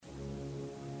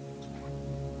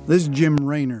This is Jim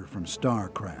Raynor from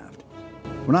StarCraft.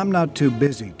 When I'm not too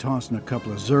busy tossing a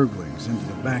couple of Zerglings into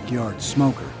the backyard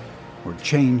smoker or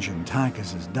changing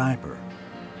Tychus's diaper,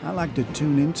 I like to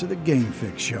tune into the Game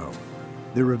Fix show.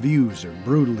 Their reviews are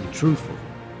brutally truthful,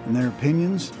 and their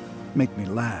opinions make me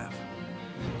laugh.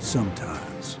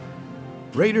 Sometimes.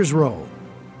 Raiders roll.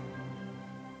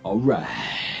 All right,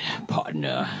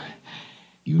 partner.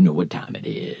 You know what time it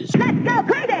is. Let's go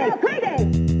crazy!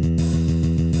 Crazy!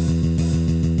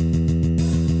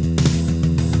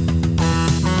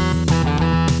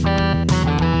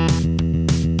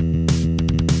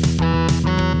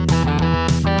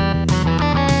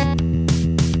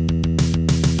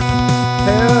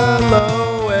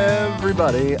 Hello,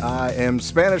 everybody. I am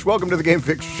Spanish. Welcome to the Game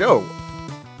Fix Show.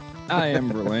 I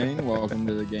am Verlaine. Welcome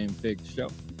to the Game Fix Show.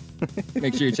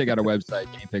 Make sure you check out our website,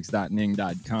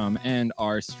 gamefix.ning.com, and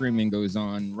our streaming goes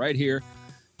on right here,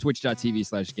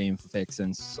 twitch.tv/gamefix,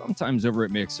 and sometimes over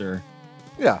at Mixer.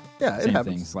 Yeah, it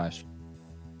happens. Slash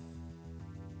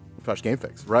Game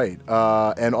Fix, right.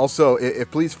 And also, if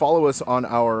please follow us on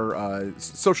our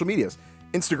social medias.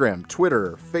 Instagram,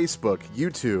 Twitter, Facebook,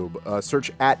 YouTube,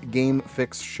 search at Game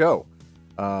Fix Show.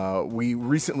 We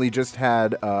recently just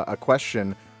had a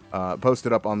question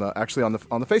posted up on the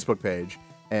Facebook page,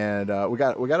 and we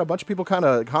got a bunch of people kind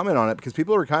of comment on it because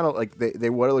people are kind of like they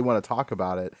really want to talk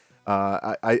about it.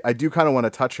 I do kind of want to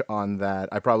touch on that.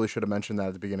 I probably should have mentioned that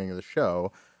at the beginning of the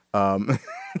show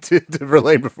to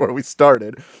relate before we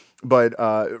started, but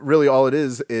really all it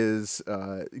is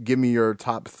give me your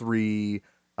top 3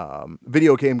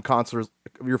 video game consoles,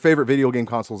 your favorite video game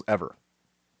consoles ever.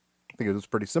 I think it was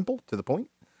pretty simple, to the point.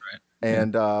 Right.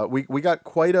 And we got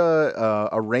quite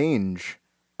a range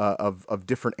of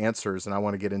different answers, and I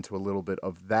want to get into a little bit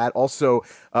of that. Also,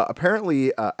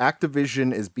 apparently,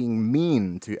 Activision is being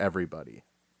mean to everybody.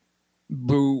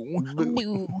 Boo.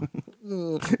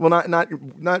 Well,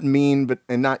 not mean, but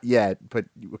and not yet. But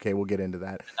okay, we'll get into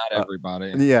that. Not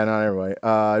everybody. Yeah, not everybody.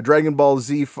 Dragon Ball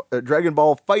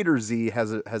FighterZ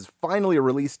has finally a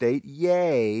release date.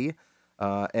 Yay!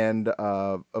 And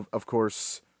of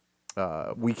course,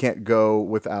 we can't go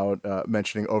without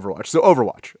mentioning Overwatch. So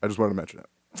Overwatch, I just wanted to mention it.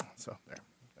 So there.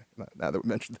 Now that we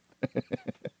mentioned it.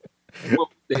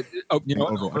 Well,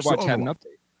 Overwatch had an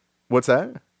update. What's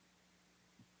that?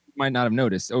 Might not have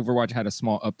noticed. Overwatch had a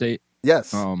small update.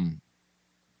 Yes.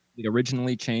 It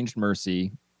originally changed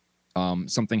Mercy.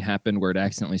 Something happened where it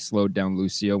accidentally slowed down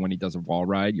Lucio when he does a wall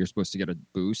ride. You're supposed to get a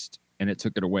boost, and it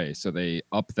took it away. So they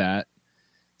upped that,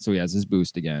 so he has his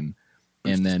boost again.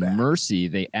 And then Mercy,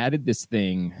 they added this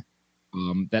thing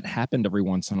that happened every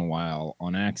once in a while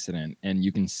on accident, and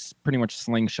you can pretty much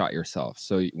slingshot yourself.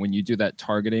 So when you do that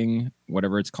targeting,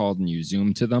 whatever it's called, and you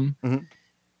zoom to them,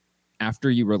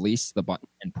 after you release the button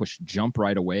and push jump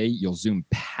right away, you'll zoom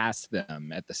past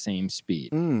them at the same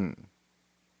speed.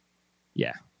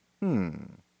 Yeah. Well,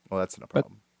 that's no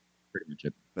problem. Pretty much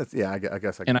it. I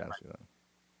guess I can see that.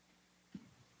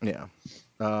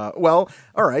 Yeah. Well,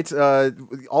 all right.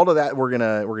 All of that we're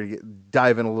gonna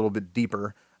dive in a little bit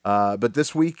deeper. But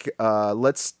this week,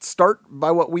 let's start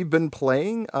by what we've been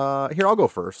playing. Here, I'll go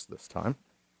first this time.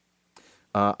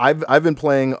 I've been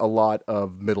playing a lot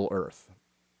of Middle-earth.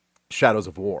 Shadows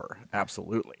of War,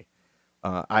 absolutely.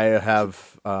 I've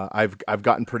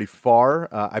gotten pretty far.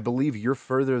 I believe you're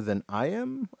further than I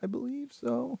am. I believe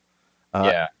so.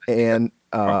 Yeah. And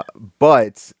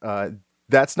but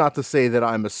that's not to say that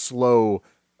I'm a slow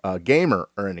gamer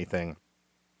or anything.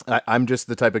 I'm just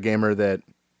the type of gamer that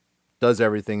does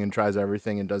everything and tries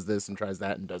everything and does this and tries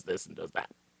that and does this and does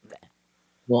that.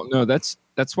 Well, no, that's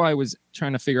why I was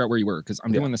trying to figure out where you were, because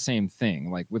I'm doing the same thing.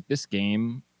 Like with this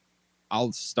game,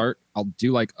 I'll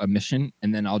do like a mission,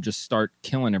 and then I'll just start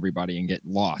killing everybody and get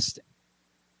lost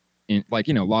in,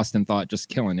 lost in thought, just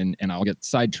killing, and I'll get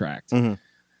sidetracked.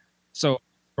 So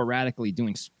sporadically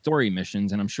doing story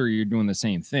missions, and I'm sure you're doing the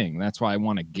same thing. That's why I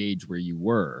want to gauge where you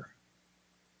were,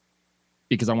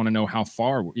 because I want to know how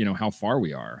far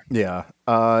we are. Yeah.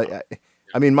 I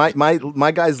mean,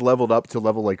 my guys leveled up to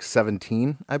level like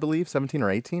 17, I believe, 17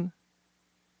 or 18.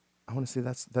 I want to say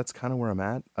that's kind of where I'm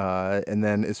at. And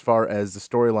then as far as the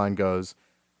storyline goes,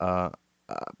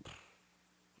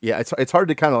 it's hard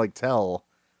to kind of like tell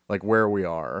like where we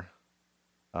are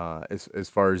as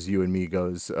far as you and me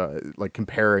goes, like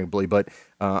comparably. But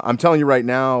I'm telling you right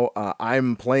now,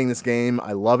 I'm playing this game.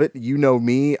 I love it. You know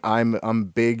me. I'm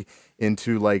big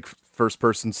into like first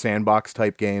person sandbox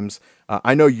type games.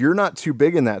 I know you're not too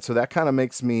big in that, so that kind of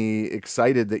makes me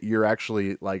excited that you're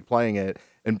actually like playing it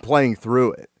and playing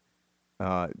through it.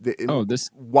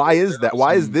 Why is that?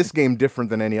 Why is this game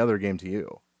different than any other game to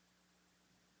you?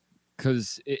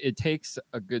 because it takes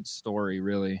a good story,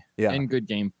 really, Yeah. and good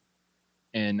game,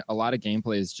 and a lot of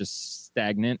gameplay is just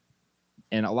stagnant,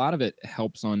 and a lot of it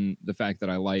helps on the fact that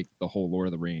I like the whole Lord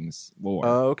of the Rings lore.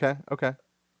 Oh, okay.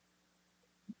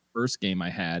 First game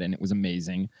I had, and it was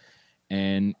amazing.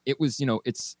 And it was,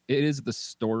 it is the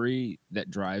story that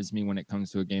drives me when it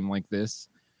comes to a game like this.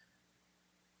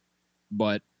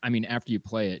 But I mean, after you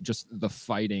play it, just the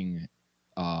fighting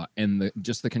and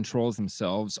the controls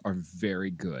themselves are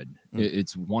very good.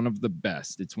 It's one of the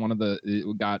best. It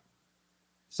got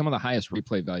some of the highest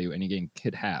replay value any game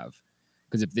could have.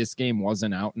 Because if this game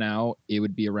wasn't out now, it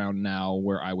would be around now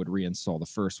where I would reinstall the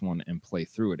first one and play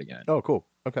through it again. Oh, cool.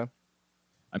 Okay.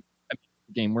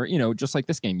 Game where, just like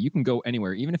this game, you can go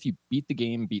anywhere. Even if you beat the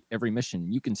game, beat every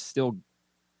mission, you can still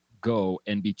go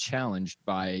and be challenged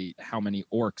by how many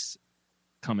orcs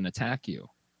come and attack you.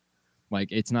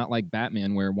 Like, it's not like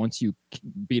Batman where once you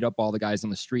beat up all the guys on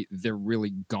the street, they're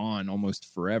really gone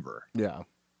almost forever. Yeah. Like,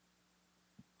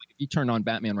 if you turn on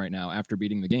Batman right now after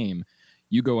beating the game,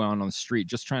 you go out on the street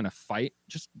just trying to fight,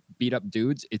 just beat up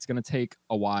dudes. It's going to take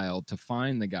a while to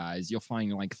find the guys. You'll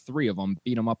find like 3 of them,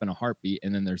 beat them up in a heartbeat,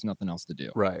 and then there's nothing else to do.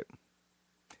 Right.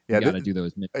 Yeah. You got to do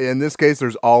those. In this case,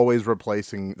 they're always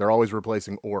replacing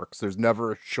orcs. There's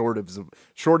never a shortage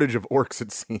of orcs,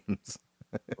 it seems.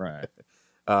 Right.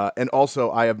 And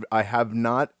also I have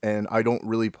not, and I don't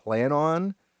really plan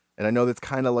on, and I know that's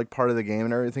kind of like part of the game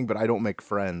and everything, but I don't make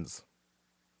friends.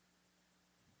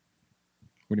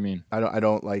 What do you mean? I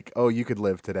don't like, oh, you could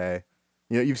live today.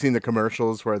 You've seen the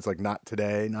commercials where it's like, not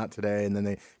today, and then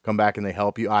they come back and they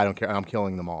help you. I don't care. I'm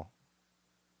killing them all.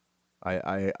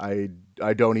 I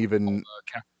don't even.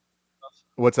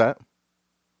 What's that?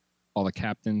 All the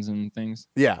captains and things.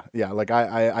 Yeah. Like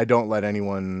I don't let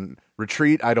anyone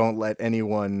retreat. I don't let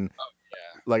anyone. Oh,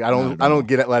 yeah. Like I don't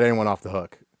let anyone off the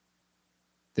hook.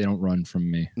 They don't run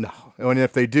from me. No, and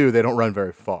if they do, they don't run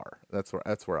very far. That's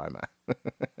where I'm at.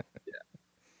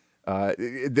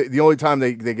 The only time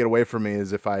they get away from me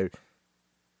is if I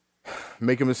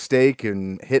make a mistake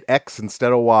and hit X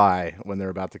instead of Y when they're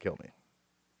about to kill me.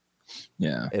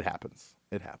 Yeah. It happens.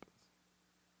 Yeah.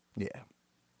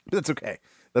 But that's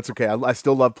okay. I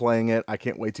still love playing it. I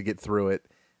can't wait to get through it.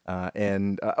 I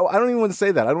don't even want to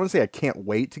say that. I don't want to say I can't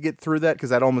wait to get through that, because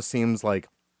that almost seems like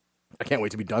I can't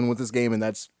wait to be done with this game, and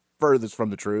that's furthest from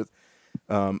the truth.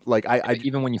 Even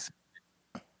when you...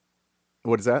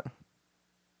 What is that?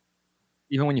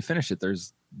 Even when you finish it,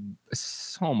 there's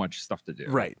so much stuff to do.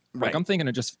 Right. Like, I'm thinking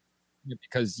of just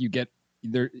because you get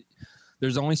there.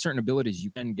 There's only certain abilities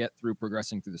you can get through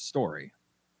progressing through the story.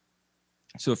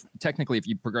 So if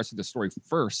you progress through the story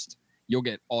first, you'll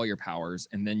get all your powers,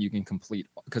 and then you can complete,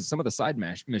 because some of the side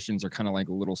missions are kind of like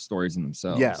little stories in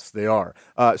themselves. Yes, they are.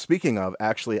 Speaking of,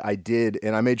 actually, I did,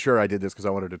 and I made sure I did this because I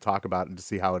wanted to talk about it and to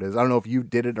see how it is. I don't know if you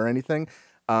did it or anything,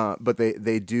 but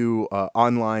they do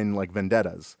online like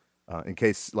vendettas. In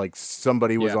case like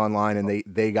somebody was online and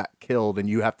they got killed, and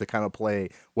you have to kind of play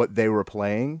what they were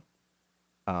playing.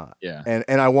 And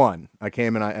I won. I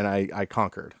came and I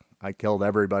conquered. I killed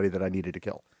everybody that I needed to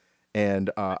kill, and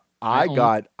I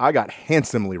got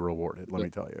handsomely rewarded. Let me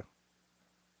tell you.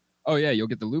 Oh yeah, you'll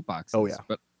get the loot boxes. Oh yeah,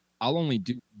 but I'll only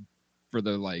do for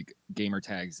the like gamer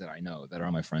tags that I know that are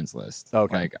on my friends list.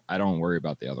 Okay, like I don't worry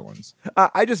about the other ones.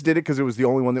 I just did it because it was the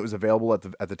only one that was available at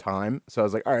the time. So I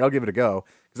was like, all right, I'll give it a go,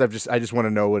 because I just want to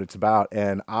know what it's about,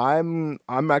 and I'm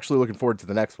actually looking forward to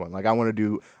the next one. Like I want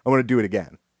to do it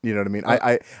again. You know what I mean?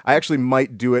 I actually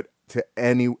might do it to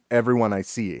everyone I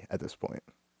see at this point.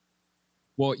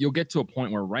 Well, you'll get to a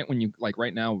point where right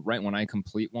when I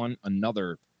complete one,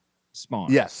 another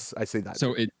spawns. Yes, I see that.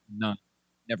 So it's not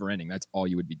never ending. That's all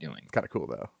you would be doing. It's kind of cool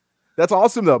though. That's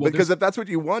awesome though, because if that's what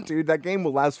you want, dude, that game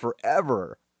will last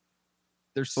forever.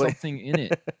 There's something in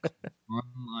it.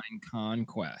 Online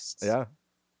conquests. Yeah.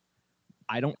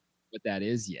 I don't know what that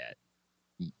is yet.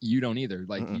 You don't either.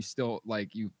 Like you still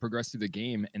you progress through the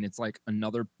game, and it's like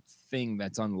another thing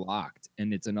that's unlocked,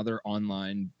 and it's another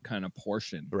online kind of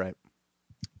portion. Right.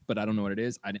 But I don't know what it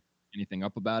is. I didn't know anything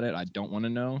up about it. I don't want to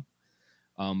know.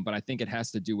 But I think it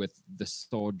has to do with the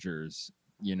soldiers,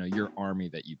 your army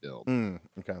that you build.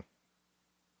 Okay.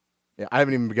 Yeah, I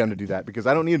haven't even begun to do that because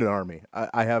I don't need an army.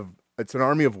 It's an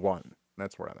army of one.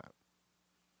 That's where I'm at.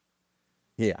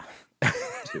 Yeah.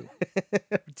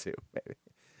 Two, maybe.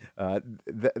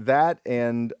 That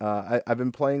and I've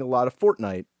been playing a lot of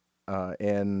Fortnite,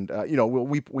 and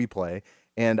we play,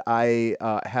 and I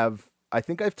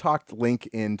think I've talked Link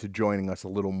into joining us a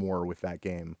little more with that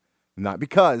game. Not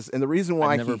because, and the reason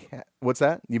why what's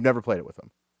that? You've never played it with him?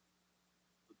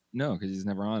 No, because he's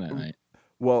never on at night.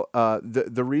 Well,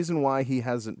 the reason why he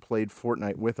hasn't played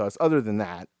Fortnite with us, other than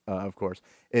that, of course,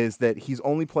 is that he's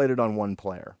only played it on one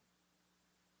player.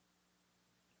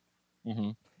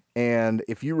 Mm-hmm. And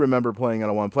if you remember playing it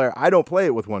on one player, I don't play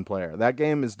it with one player. That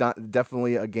game is not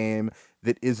definitely a game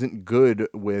that isn't good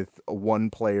with a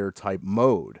one player type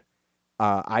mode.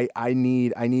 I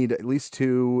need at least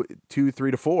two,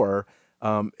 3 to 4.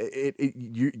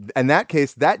 In that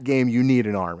case, that game, you need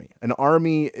an army. An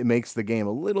army, it makes the game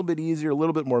a little bit easier, a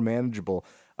little bit more manageable.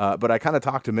 But I kind of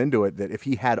talked him into it that if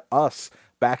he had us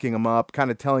backing him up,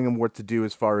 kind of telling him what to do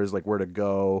as far as like where to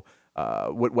go,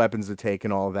 what weapons to take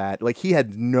and all that, like he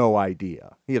had no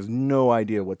idea. He has no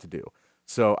idea what to do.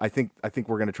 So I think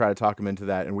we're going to try to talk him into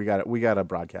that, and we got to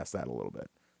broadcast that a little bit.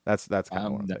 That's kind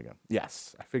of what I'm thinking.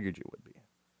 Yes, I figured you would be.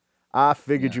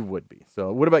 You would be.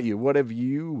 So what about you? What have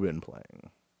you been playing?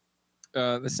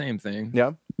 The same thing.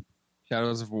 Yeah.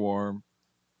 Shadows of War,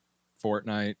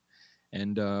 Fortnite,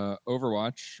 and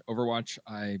Overwatch. Overwatch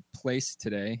I placed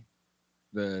today.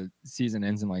 The season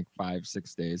ends in like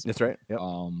 5-6 days. That's right. Yep.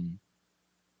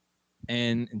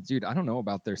 And dude, I don't know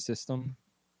about their system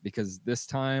because this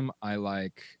time I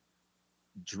like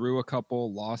drew a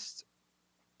couple, lost,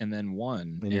 and then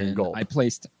won. And you're in gold. I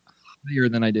placed higher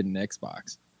than I did in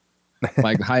Xbox.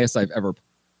 Like the highest I've ever.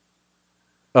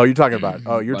 Oh, you're talking about.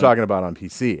 Oh, you're talking about on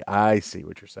PC. I see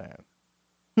what you're saying.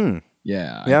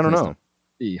 Yeah. Yeah, I don't know.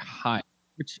 The high,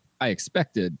 which I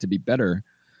expected to be better,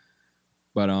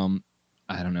 but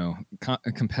I don't know.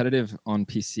 Competitive on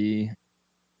PC.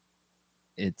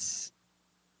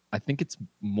 I think it's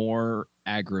more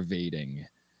aggravating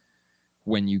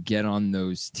when you get on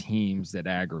those teams that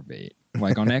aggravate.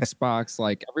 Like on Xbox,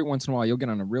 like every once in a while you'll get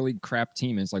on a really crap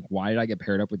team and it's like, why did I get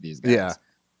paired up with these guys? Yeah.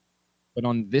 But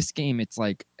on this game, it's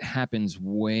like happens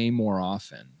way more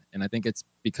often. And I think it's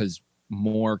because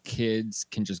more kids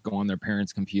can just go on their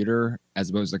parents' computer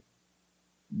as opposed to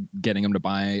getting them to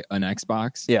buy an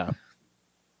Xbox. Yeah.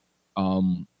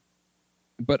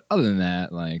 But other than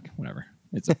that, like whatever.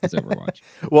 It's Overwatch.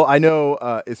 Well, I know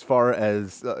as far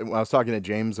as I was talking to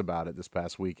James about it this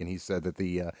past week, and he said that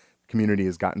the community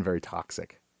has gotten very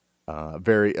toxic. A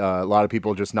lot of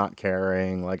people just not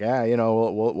caring, like,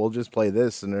 we'll just play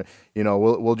this, and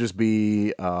we'll just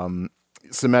be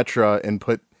Symmetra and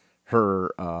put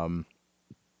her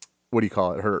what do you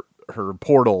call it, her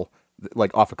portal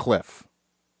like off a cliff.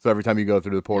 So every time you go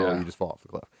through the portal, you just fall off the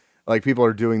cliff. Like people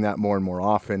are doing that more and more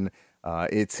often.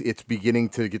 It's beginning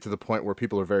to get to the point where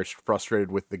people are very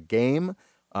frustrated with the game.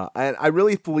 And I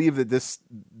really believe that this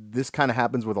kind of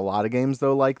happens with a lot of games,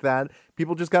 though, like that.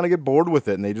 People just kind of get bored with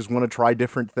it, and they just want to try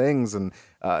different things. And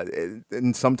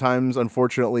sometimes,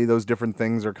 unfortunately, those different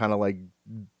things are kind of like,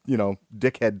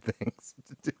 dickhead things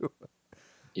to do.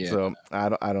 Yeah. So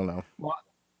I don't know. Well,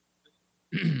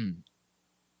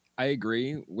 I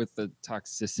agree with the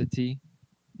toxicity,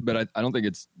 but I don't think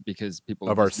it's because people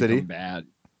of our city bad.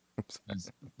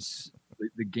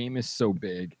 The game is so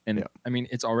big, and I mean,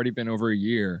 it's already been over a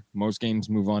year. Most games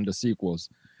move on to sequels.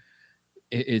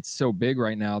 It's so big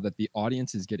right now that the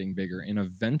audience is getting bigger, and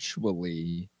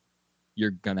eventually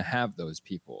you're gonna have those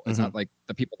people. It's not like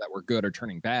the people that were good are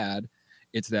turning bad.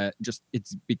 It's that just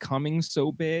it's becoming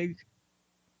so big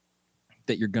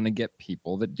that you're gonna get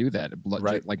people that do that.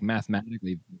 Right. Like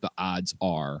mathematically, the odds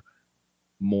are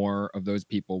more of those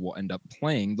people will end up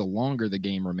playing the longer the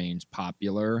game remains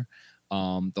popular.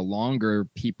 The longer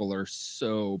people are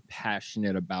so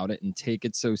passionate about it and take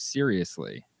it so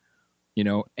seriously,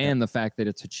 and the fact that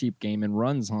it's a cheap game and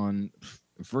runs on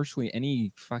virtually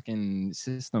any fucking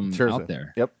system out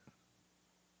there. Yep.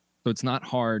 So it's not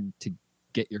hard to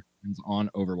get your hands on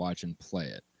Overwatch and play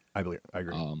it. I agree.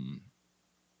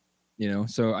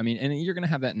 So I mean, and you're gonna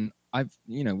have that in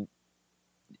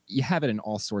you have it in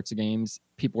all sorts of games.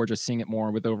 People are just seeing it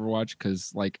more with Overwatch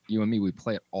because, like you and me, we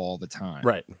play it all the time.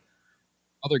 Right.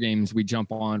 Other games we jump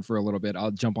on for a little bit.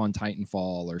 I'll jump on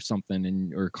Titanfall or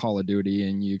something, or Call of Duty,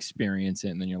 and you experience it,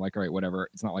 and then you're like, all right, whatever.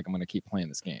 It's not like I'm going to keep playing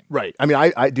this game. Right. I mean,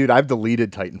 I've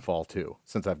deleted Titanfall too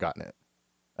since I've gotten it.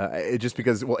 It just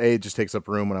because, well, A, it just takes up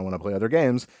room when I want to play other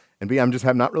games, and B, I'm just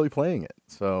not really playing it.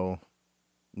 So,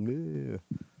 I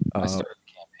started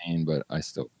the campaign, but I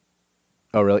still.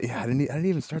 Oh really? Yeah, I didn't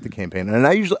even start the campaign, and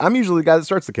I'm usually the guy that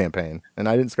starts the campaign, and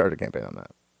I didn't start a campaign on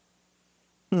that.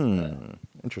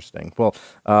 Interesting. Well,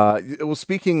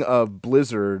 speaking of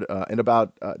Blizzard, in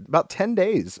about 10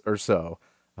 days or so,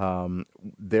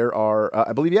 there are,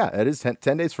 I believe, it is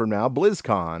 10 days from now,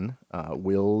 BlizzCon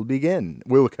will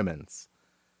commence.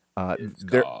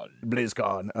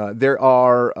 BlizzCon.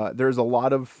 There's a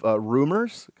lot of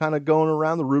rumors kind of going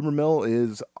around. The rumor mill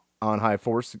is on high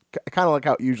force, kind of like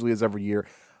how it usually is every year.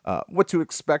 what to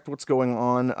expect, what's going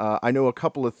on. I know a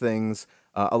couple of things.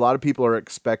 A lot of people are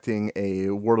expecting a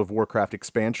World of Warcraft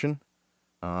expansion.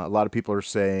 A lot of people are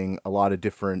saying a lot of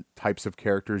different types of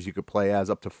characters you could play as,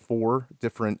 up to 4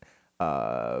 different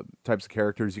types of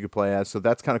characters you could play as. So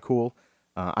that's kind of cool.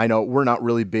 I know we're not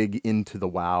really big into the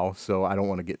WoW, so I don't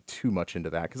want to get too much into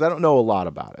that because I don't know a lot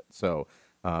about it. So,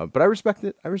 but I respect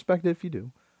it. I respect it if you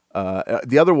do.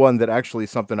 The other one that actually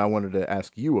something I wanted to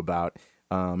ask you about,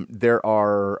 there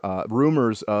are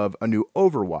rumors of a new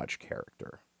Overwatch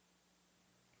character.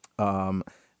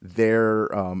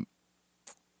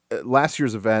 Last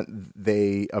year's event,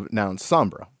 they announced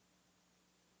Sombra.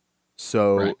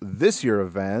 So Right. this year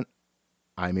event,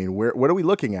 I mean, what are we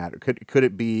looking at? Could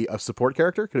it be a support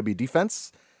character? Could it be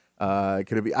defense?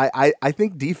 Could it be? I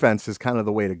think defense is kind of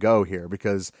the way to go here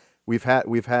because we've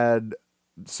had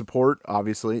support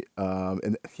obviously,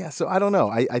 and yeah. So I don't know.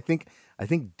 I think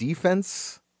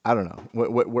defense. I don't know.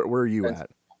 Where are you Defense at?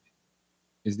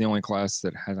 Is the only class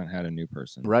that hasn't had a new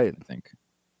person. Right. I think.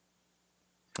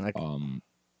 Like,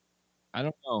 I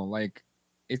don't know. Like,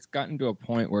 it's gotten to a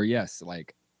point where yes,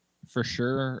 like for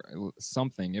sure,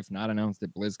 something, if not announced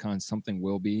at BlizzCon, something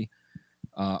will be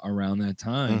around that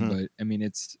time. Mhm. But I mean,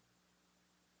 it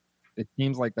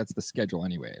seems like that's the schedule,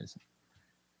 anyways.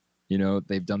 You know,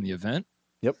 they've done the event.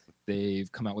 Yep.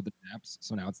 They've come out with the maps,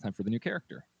 so now it's time for the new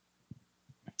character.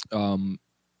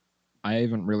 I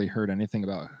haven't really heard anything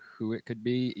about who it could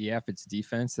be. Yeah, if it's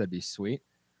defense, that'd be sweet.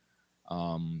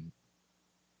 I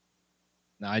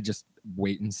just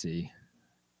wait and see.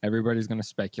 Everybody's going to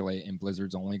speculate, and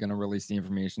Blizzard's only going to release the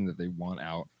information that they want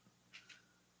out.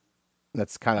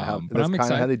 That's kind of But I'm how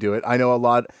excited. they do it. I know a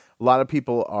lot of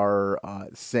people are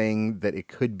saying that it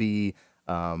could be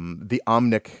the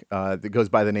Omnic that goes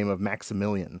by the name of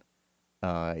Maximilian.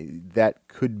 That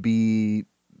could be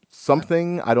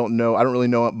something. I don't know. I don't really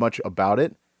know much about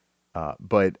it,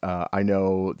 but I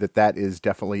know that is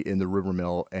definitely in the rumor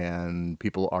mill, and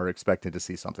people are expecting to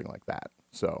see something like that.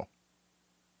 So,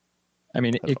 I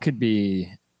mean, it could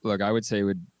be. Look, I would say it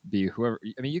would be whoever.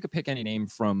 I mean, you could pick any name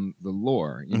from the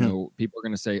lore. You Mhm. know, people are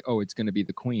going to say, "Oh, it's going to be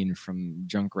the Queen from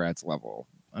Junkrat's level."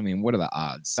 I mean, what are the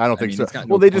odds? I don't think so. it's got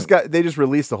Well, no they point. just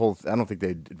released the whole. I don't think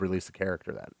they released the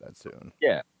character that soon.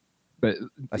 Yeah, but I see what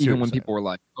even you're when saying. people were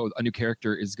like, "Oh, a new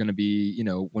character is going to be," you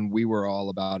know, when we were all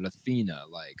about Athena,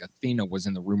 like Athena was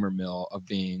in the rumor mill of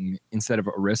being instead of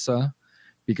Orisa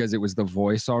because it was the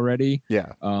voice already.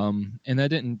 Yeah. And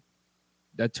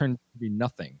that turned to be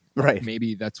nothing. Right.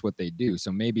 Maybe that's what they do.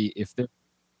 So maybe if they're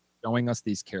showing us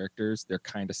these characters, they're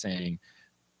kind of saying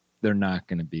they're not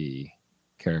going to be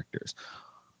characters.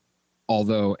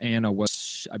 Although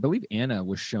I believe Anna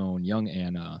was shown, young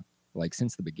Anna, like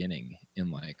since the beginning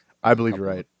in like. I believe you're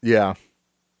right. Yeah.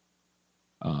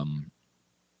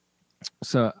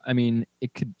 So I mean,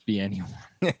 it could be anyone.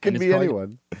 It could it's be probably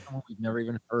anyone. someone we've never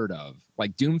even heard of.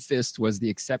 Like Doomfist was the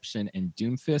exception, and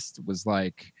Doomfist was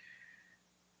like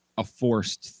a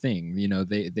forced thing. You know,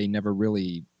 they never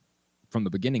really from the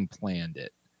beginning planned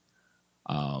it.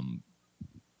 I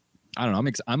don't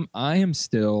know. I am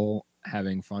still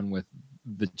having fun with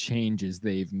the changes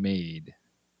they've made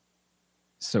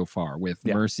so far with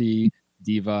Mercy,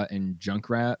 Diva, and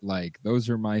Junkrat. Like those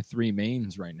are my 3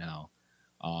 mains right now.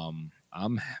 I'm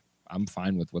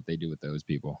fine with what they do with those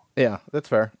people. Yeah, that's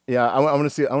fair. Yeah, I want to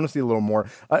see a little more.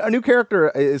 A new character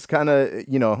is kind of,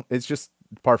 you know, it's just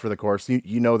par for the course.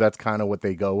 You know that's kind of what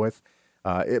they go with.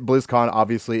 At BlizzCon,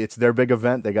 obviously, it's their big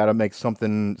event. They got to make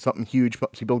something huge.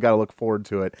 People got to look forward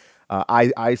to it.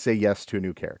 I say yes to a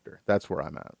new character. That's where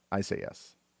I'm at. I say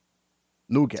yes.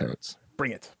 New character.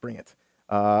 Bring it.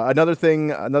 Another thing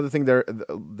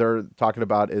they're talking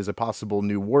about is a possible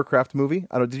new Warcraft movie.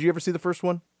 I don't. Did you ever see the first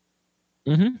one?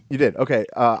 Mm-hmm. You did. Okay.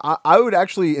 I would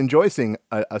actually enjoy seeing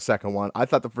a second one. I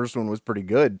thought the first one was pretty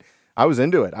good. I was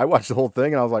into it. I watched the whole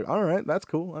thing and I was like, all right, that's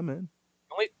cool. I'm in.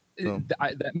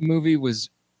 That movie was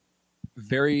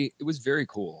very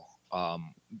cool.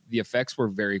 The effects were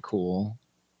very cool.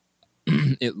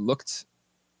 It looked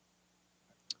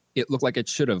like it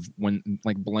should have, when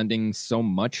like blending so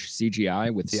much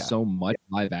CGI with so much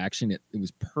live action. It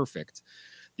was perfect.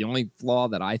 The only flaw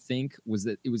that I think was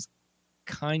that it was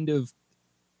kind of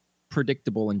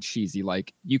predictable and cheesy.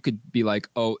 Like you could be like,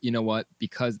 oh, you know what?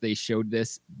 Because they showed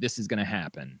this is going to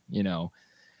happen. You know,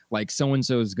 like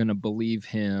so-and-so is going to believe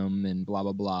him and blah,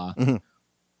 blah, blah. Mm-hmm.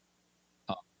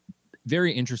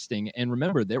 Very interesting. And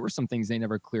remember, there were some things they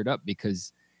never cleared up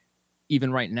because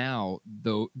even right now,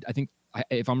 though, I think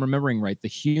if I'm remembering right, the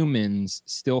humans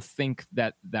still think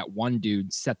that one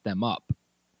dude set them up.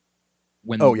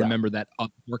 when yeah. remember that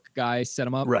Upwork guy set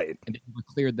them up, Right. and they never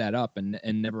cleared that up and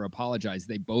never apologized.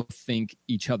 They both think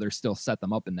each other still set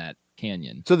them up in that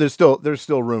canyon. So there's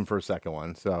still room for a second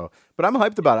one. So, but I'm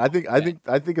hyped about it.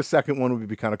 I think a second one would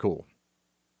be kind of cool.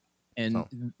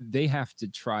 And they have to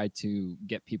try to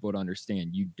get people to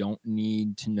understand you don't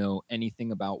need to know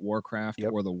anything about Warcraft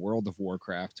or the world of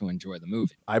Warcraft to enjoy the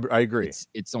movie. I agree.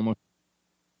 It's almost,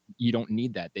 you don't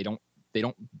need that. They don't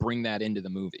bring that into the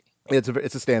movie. It's a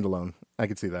standalone. I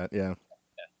can see that. Yeah,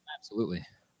 absolutely.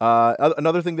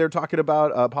 Another thing they're talking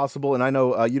about possible, and I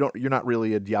know you're not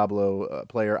really a Diablo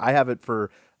player. I have it for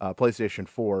PlayStation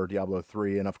 4, Diablo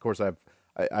 3, and of course I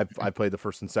played the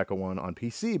first and second one on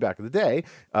PC back in the day.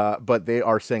 But they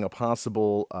are saying a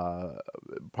possible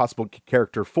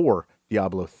character for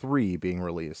Diablo 3 being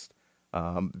released.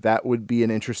 That would be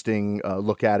an interesting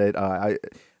look at it.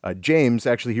 James,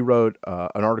 actually, he wrote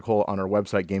an article on our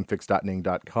website,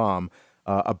 gamefix.ning.com,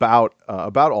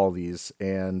 about all these.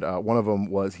 And one of them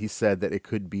was, he said that it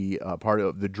could be part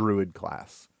of the Druid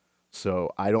class.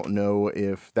 So I don't know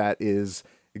if that is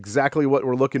exactly what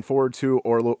we're looking forward to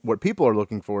or what people are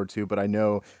looking forward to, but I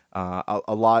know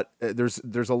a lot. There's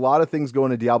a lot of things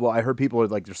going to Diablo. I heard people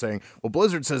they're saying, well,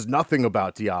 Blizzard says nothing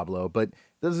about Diablo, but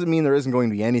doesn't mean there isn't going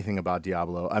to be anything about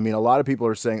Diablo. I mean, a lot of people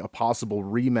are saying a possible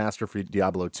remaster for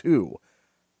Diablo 2.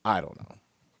 I don't know.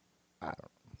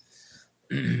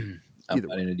 I'm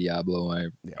not into Diablo. I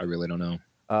really don't know.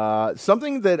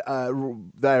 Something that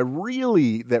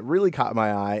really caught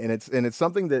my eye, and it's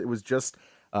something that was just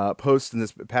posted in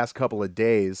this past couple of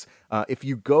days. If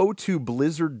you go to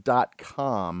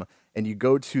Blizzard.com and you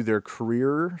go to their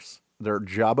careers, their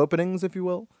job openings, if you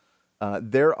will,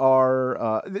 there's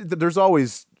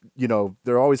always,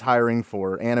 they're always hiring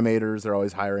for animators, they're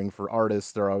always hiring for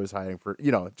artists, they're always hiring for,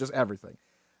 just everything.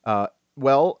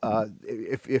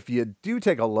 If you do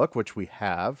take a look, which we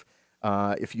have,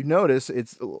 if you notice,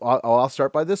 I'll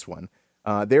start by this one.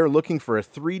 They're looking for a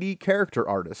 3D character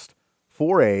artist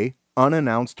for a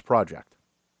unannounced project.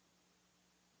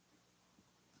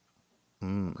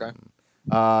 Okay.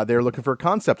 They're looking for a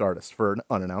concept artist for an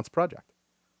unannounced project.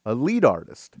 A lead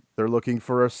artist. They're looking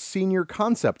for a senior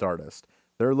concept artist.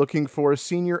 They're looking for a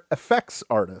senior effects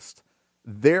artist.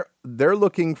 They're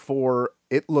looking for,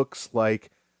 it looks like,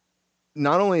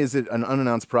 not only is it an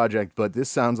unannounced project, but this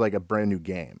sounds like a brand new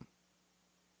game.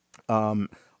 A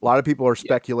lot of people are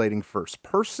speculating first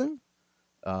person.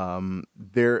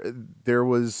 There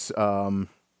was,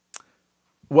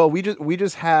 we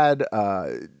just had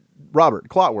Robert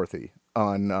Clotworthy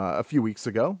on a few weeks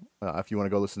ago. If you want to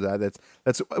go listen to that,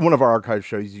 that's one of our archive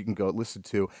shows you can go listen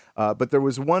to. But there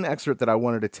was one excerpt that I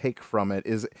wanted to take from it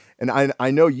and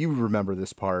I know you remember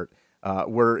this part,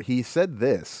 where he said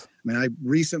this. I mean, I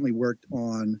recently worked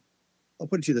on, I'll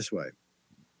put it to you this way,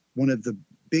 one of the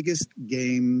biggest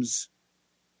games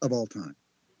of all time,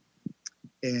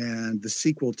 and the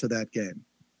sequel to that game.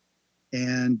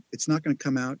 And it's not going to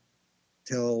come out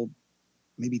till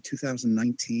maybe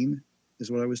 2019 is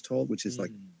what I was told, which is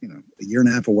like, a year and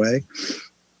a half away.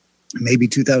 Maybe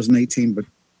 2018, but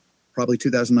probably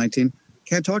 2019.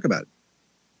 Can't talk about it.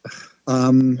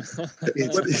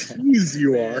 It's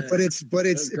you are, but it's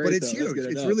huge.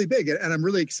 It's really big, and I'm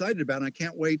really excited about it. And I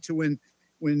can't wait to when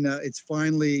it's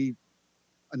finally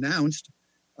announced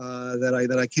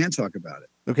that I can talk about it.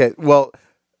 Okay, well,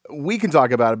 we can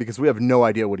talk about it because we have no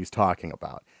idea what he's talking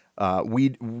about.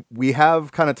 We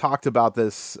have kind of talked about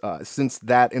this since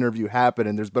that interview happened,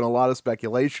 and there's been a lot of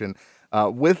speculation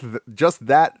with just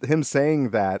that, him saying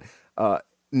that.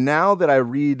 Now that I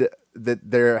read that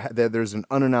there's an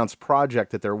unannounced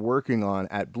project that they're working on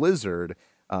at Blizzard,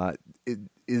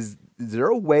 is there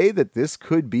a way that this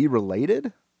could be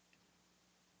related?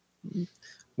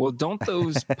 Well, don't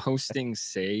those postings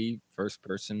say first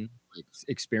person, like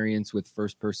experience with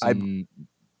first person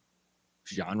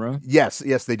genre? Yes,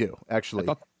 they do, actually.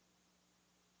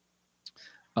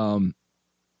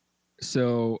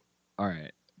 So, all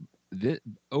right.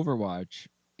 Overwatch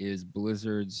is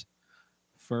Blizzard's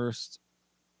first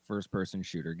person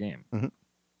shooter game. Mm-hmm.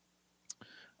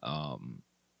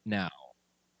 Now,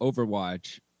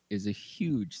 Overwatch is a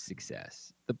huge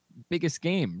success. The biggest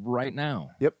game right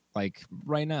now. Yep. Like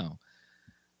right now.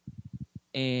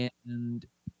 And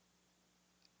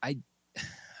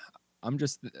I'm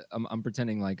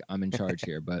pretending like I'm in charge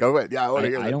here, but go ahead. Yeah,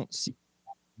 I don't see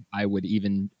I would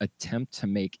even attempt to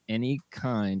make any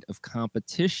kind of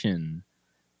competition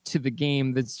to the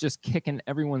game that's just kicking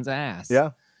everyone's ass.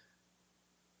 Yeah.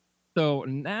 So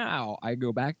now I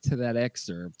go back to that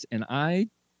excerpt, and I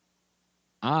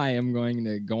am going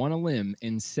to go on a limb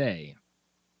and say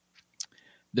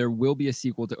there will be a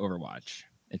sequel to Overwatch.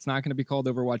 It's not going to be called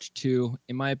Overwatch 2.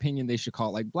 In my opinion, they should call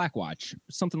it like Blackwatch,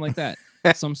 something like that.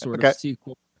 Some sort of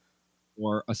sequel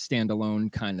or a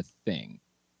standalone kind of thing.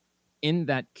 In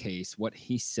that case, what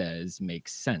he says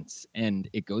makes sense, and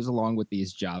it goes along with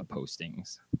these job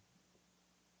postings.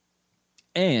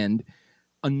 And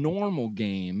a normal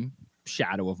game,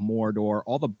 Shadow of Mordor,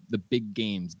 all the big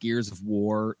games, Gears of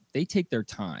War, they take their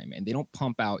time and they don't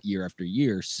pump out year after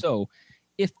year. So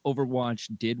if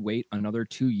Overwatch did wait another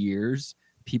 2 years,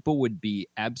 people would be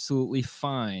absolutely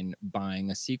fine buying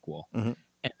a sequel. Mm-hmm.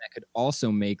 And that could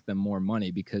also make them more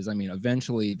money because, I mean,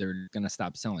 eventually they're going to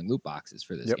stop selling loot boxes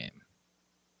for this game.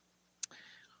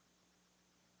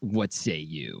 What say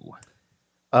you?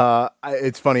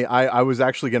 It's funny. I was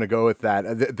actually going to go with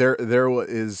that. There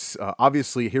is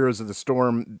obviously Heroes of the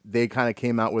Storm. They kind of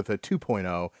came out with a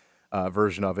 2.0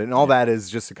 version of it, and all that is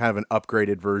just a kind of an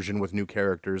upgraded version with new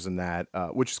characters and that,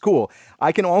 which is cool.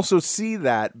 I can also see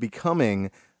that becoming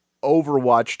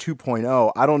Overwatch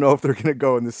 2.0. I don't know if they're going to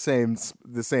go in the same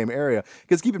area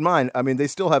because keep in mind, I mean, they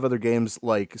still have other games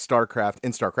like StarCraft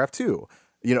and StarCraft 2.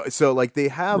 You know, so like they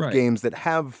have games that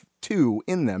have 2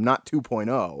 in them, not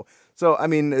 2.0. So, I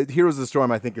mean, Heroes of the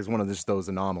Storm, I think, is one of just those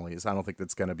anomalies. I don't think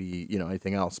that's going to be,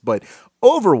 anything else. But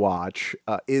Overwatch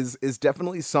is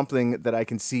definitely something that I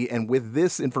can see. And with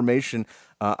this information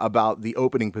about the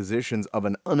opening positions of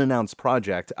an unannounced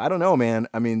project, I don't know, man.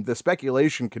 I mean, the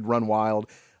speculation could run wild.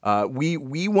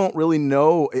 We won't really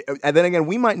know. And then again,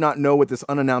 we might not know what this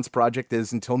unannounced project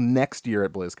is until next year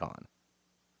at BlizzCon.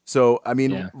 So, I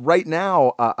mean, right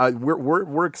now,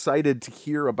 we're excited to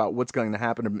hear about what's going to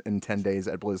happen in 10 days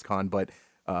at BlizzCon, but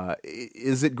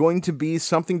is it going to be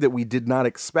something that we did not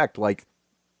expect, like,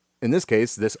 in this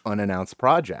case, this unannounced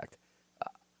project?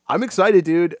 I'm excited,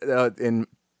 dude, and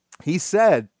he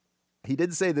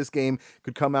did say this game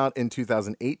could come out in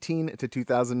 2018 to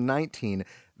 2019.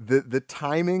 The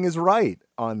timing is right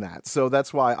on that, so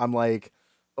that's why I'm like,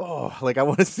 I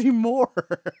want to see more.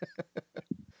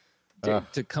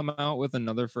 To come out with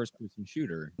another first-person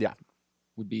shooter,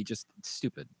 would be just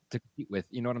stupid to compete with.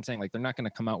 You know what I'm saying? Like they're not going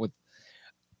to come out with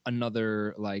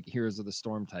another like Heroes of the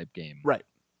Storm type game, right?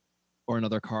 Or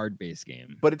another card-based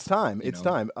game. But it's time.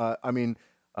 Time. I mean,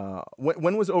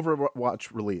 when was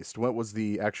Overwatch released? What was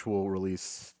the actual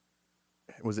release?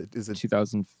 Is it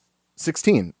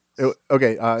 2016?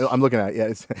 Okay, I'm looking at it.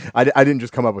 Yeah, I didn't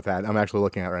just come up with that. I'm actually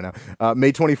looking at it right now.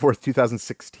 May 24th,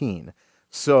 2016.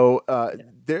 So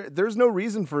there's no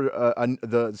reason for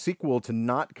the sequel to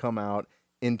not come out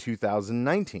in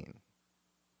 2019.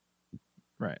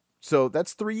 Right. So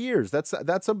that's 3 years. That's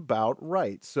about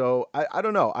right. So I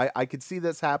don't know. I could see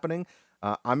this happening.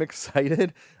 I'm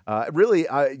excited. Really,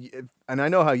 and I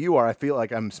know how you are. I feel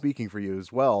like I'm speaking for you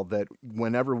as well, that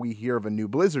whenever we hear of a new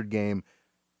Blizzard game,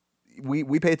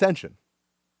 we pay attention.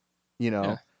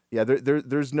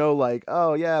 There's no like,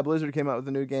 oh yeah, Blizzard came out with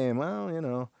a new game.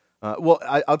 Well,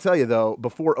 I'll tell you though,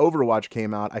 before Overwatch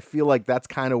came out, I feel like that's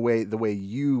kind of the way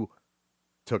you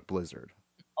took Blizzard.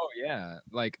 Oh yeah,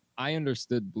 like I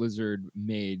understood Blizzard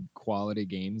made quality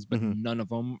games, but none of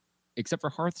them, except for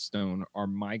Hearthstone, are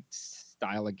my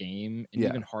style of game. And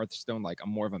even Hearthstone, like I'm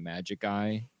more of a Magic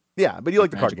guy. Yeah, but you like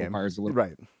the card game,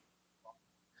 right?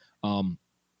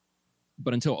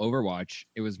 But until Overwatch,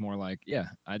 it was more like,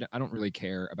 I don't really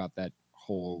care about that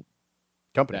whole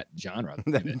company, that genre,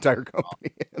 that entire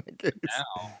company.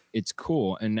 Now it's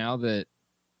cool, and now that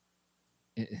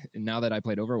I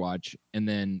played Overwatch, and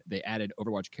then they added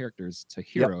Overwatch characters to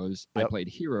Heroes, I played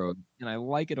Hero, and I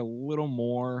like it a little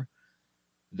more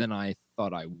than I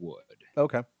thought I would.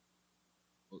 Okay.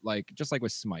 Like just like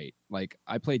with Smite, like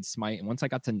I played Smite, and once I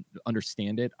got to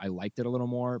understand it, I liked it a little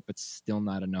more, but still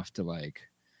not enough to like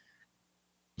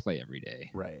play every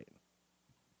day, right?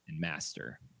 And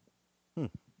master.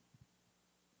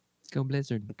 Go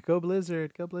Blizzard. Go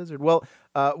Blizzard. Go Blizzard. Well,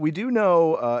 we do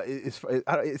know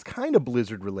it's kind of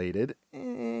Blizzard related,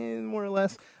 more or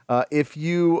less. If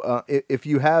you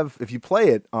play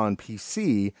it on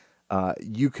PC,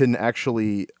 you can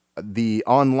actually, the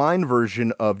online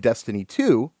version of Destiny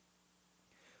 2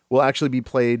 will actually be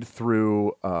played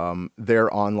through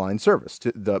their online service,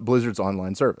 the Blizzard's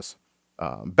online service,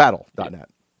 battle.net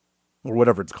or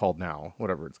whatever it's called now,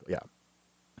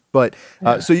 But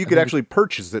so you could actually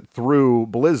purchase it through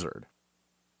Blizzard.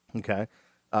 Okay.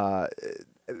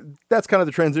 That's kind of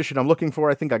the transition I'm looking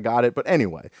for. I think I got it. But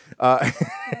anyway, what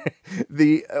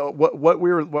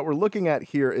we're looking at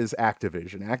here is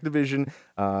Activision. Activision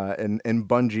and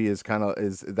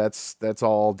Bungie that's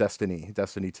all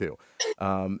Destiny 2.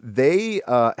 They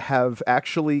have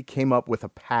actually came up with a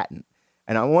patent.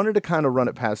 And I wanted to kind of run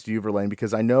it past you, Verlaine,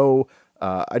 because I know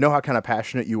I know how kind of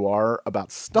passionate you are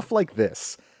about stuff like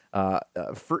this.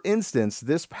 For instance,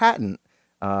 this patent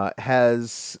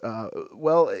has,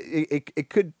 it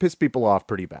could piss people off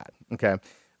pretty bad. Okay.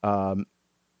 And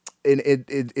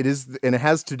it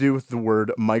has to do with the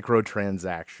word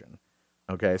microtransaction.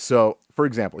 Okay, so for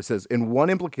example, it says in one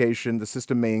implication, the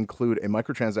system may include a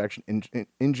microtransaction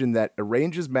engine that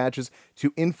arranges matches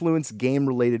to influence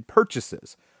game-related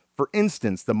purchases. For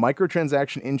instance, the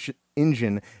microtransaction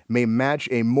engine may match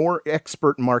a more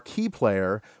expert marquee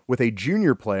player with a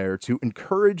junior player to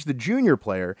encourage the junior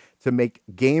player to make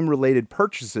game-related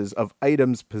purchases of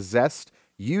items possessed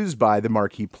used by the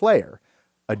marquee player.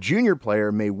 A junior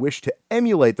player may wish to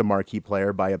emulate the marquee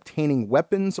player by obtaining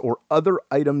weapons or other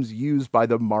items used by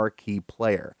the marquee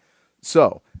player.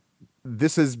 So,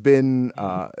 this has been,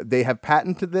 they have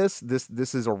patented this.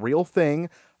 This is a real thing.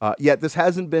 Yet this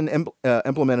hasn't been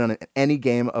implemented on any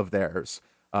game of theirs.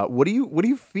 What do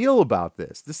you feel about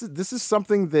this? This is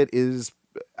something that is,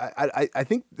 I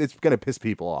think it's going to piss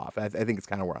people off. I think it's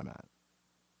kind of where I'm at.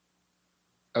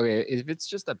 Okay, if it's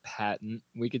just a patent,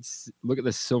 we could look at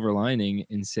the silver lining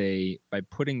and say, by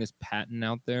putting this patent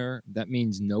out there, that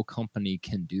means no company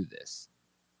can do this.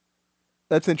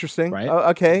 That's interesting. Right?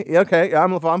 Okay.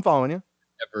 I'm following you.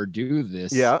 Ever do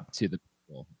this to the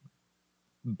people.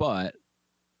 But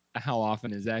how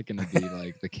often is that going to be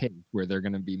like the case where they're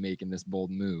going to be making this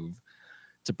bold move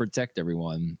to protect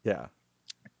everyone? Yeah.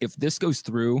 If this goes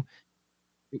through,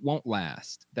 it won't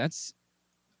last. That's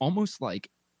almost like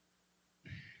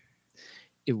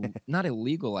not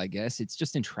illegal, I guess. It's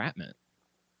just entrapment.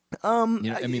 I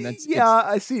mean,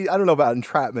 I see. I don't know about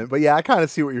entrapment, but yeah, I kind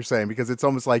of see what you're saying, because it's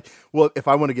almost like, well, if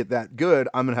I want to get that good,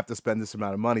 I'm gonna have to spend this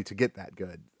amount of money to get that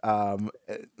good.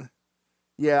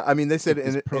 Yeah, I mean, they said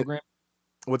in program.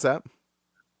 What's that?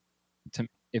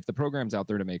 If the program's out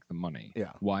there to make the money,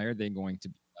 why are they going to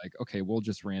be like, okay, we'll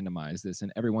just randomize this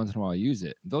and every once in a while use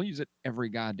it? They'll use it every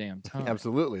goddamn time.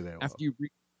 Absolutely, they will. After you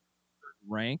reach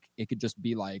rank, it could just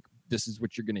be like, this is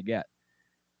what you're gonna get,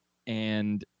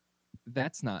 and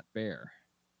that's not fair.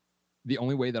 The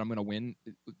only way that I'm gonna win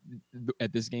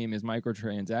at this game is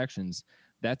microtransactions.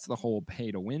 That's the whole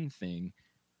pay to win thing,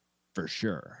 for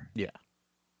sure. Yeah.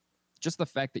 Just the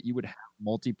fact that you would have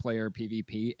multiplayer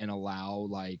PvP and allow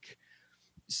like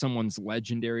someone's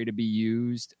legendary to be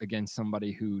used against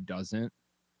somebody who doesn't.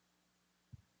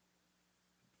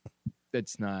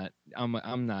 That's not.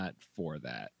 I'm not for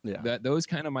that. Yeah. Those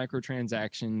kind of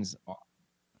microtransactions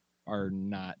are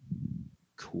not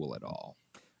cool at all.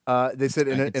 They said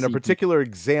in a particular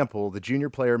example, the junior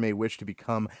player may wish to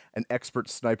become an expert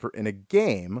sniper in a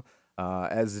game,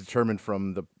 as determined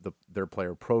from their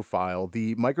player profile.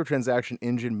 The microtransaction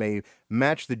engine may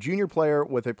match the junior player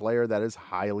with a player that is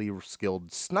highly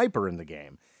skilled sniper in the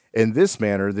game. In this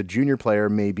manner, the junior player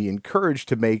may be encouraged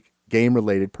to make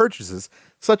game-related purchases,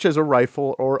 such as a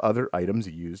rifle or other items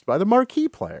used by the marquee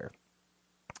player.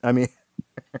 I mean,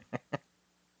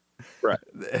 right.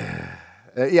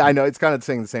 Yeah, I know it's kind of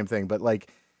saying the same thing, but like,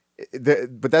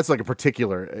 but that's like a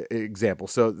particular example.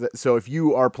 So if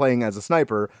you are playing as a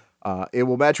sniper, it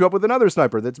will match you up with another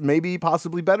sniper that's maybe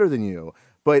possibly better than you.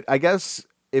 But I guess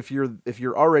if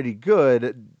you're already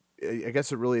good, I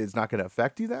guess it really is not going to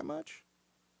affect you that much.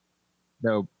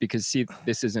 No, because see,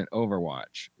 this isn't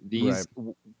Overwatch. The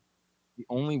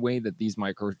only way that these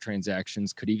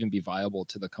microtransactions could even be viable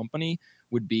to the company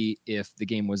would be if the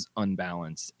game was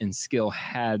unbalanced and skill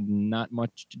had not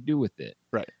much to do with it.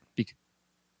 Right. Because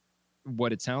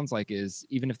what it sounds like is,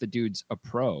 even if the dude's a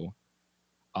pro,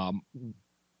 and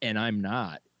I'm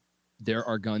not, there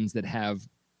are guns that have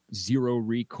zero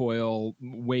recoil,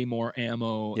 way more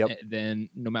ammo than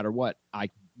no matter what, I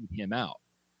can beat him out.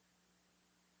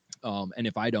 And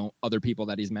if I don't, other people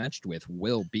that he's matched with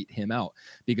will beat him out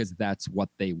because that's what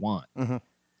they want. Mm-hmm.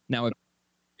 Now,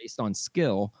 based on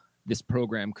skill, this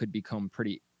program could become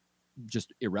pretty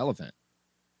just irrelevant,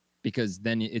 because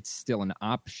then it's still an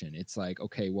option. It's like,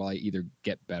 okay, well, I either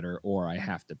get better or I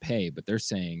have to pay. But they're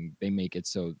saying they make it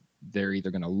so they're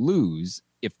either going to lose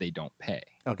if they don't pay.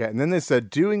 Okay, and then they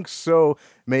said doing so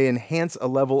may enhance a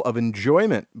level of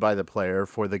enjoyment by the player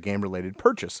for the game-related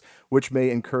purchase, which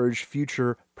may encourage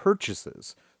future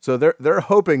purchases. So they're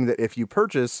hoping that if you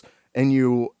purchase and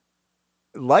you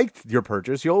liked your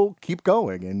purchase, you'll keep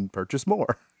going and purchase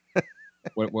more.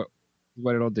 What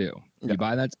it'll do? You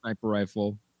buy that sniper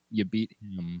rifle, you beat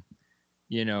him.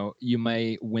 You know, you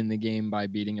may win the game by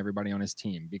beating everybody on his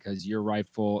team because your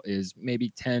rifle is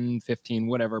maybe 10, 15,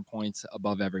 whatever points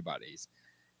above everybody's.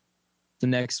 The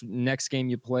next game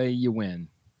you play, you win.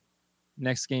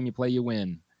 Next game you play, you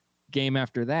win. game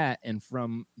after that, and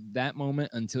from that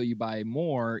moment until you buy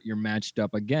more, you're matched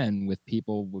up again with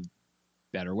people with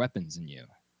better weapons than you.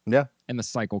 Yeah. And the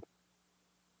cycle.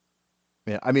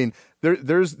 Yeah, I mean,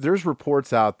 there's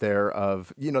reports out there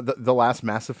of, you know, the last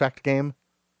Mass Effect game,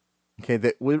 okay,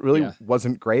 that really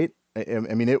wasn't great. I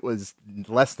mean, it was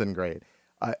less than great.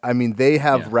 I mean, they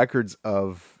have records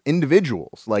of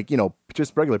individuals, like, you know,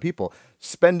 just regular people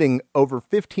spending over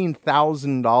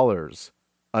 $15,000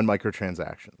 on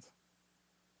microtransactions.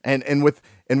 And with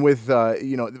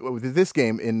you know, with this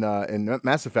game in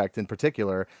Mass Effect in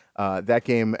particular, that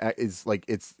game is like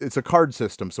it's a card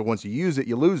system. So once you use it,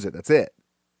 you lose it. That's it.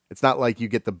 It's not like you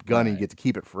get the gun and you get to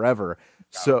keep it forever.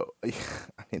 So I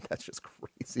mean, that's just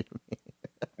crazy to me.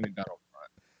 I mean,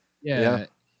 Battlefront. Yeah.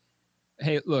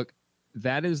 Hey, look,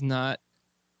 that is not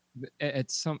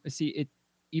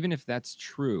even if that's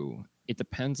true, it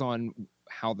depends on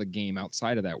how the game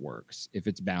outside of that works, if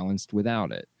it's balanced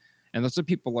without it. And that's what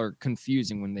people are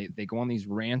confusing when they go on these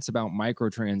rants about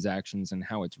microtransactions and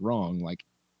how it's wrong. Like,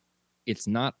 it's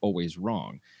not always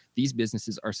wrong. These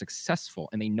businesses are successful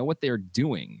and they know what they're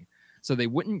doing. So they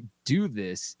wouldn't do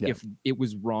this if it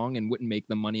was wrong and wouldn't make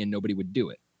the money and nobody would do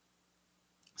it.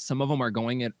 Some of them are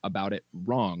going about it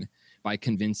wrong by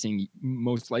convincing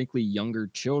most likely younger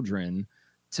children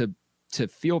to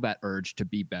feel that urge to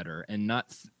be better and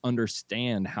not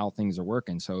understand how things are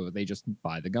working. So they just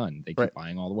buy the gun. They keep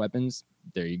buying all the weapons.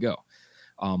 There you go.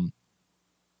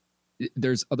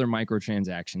 There's other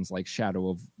microtransactions like Shadow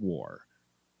of War.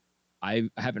 I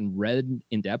haven't read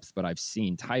in depth, but I've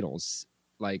seen titles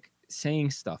like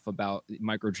saying stuff about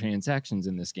microtransactions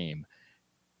in this game.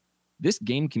 This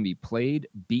game can be played,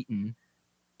 beaten,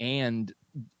 and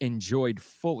enjoyed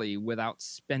fully without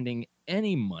spending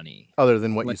any money other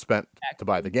than what you spent to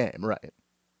buy the game.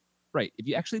 Right. If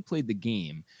you actually played the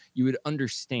game, you would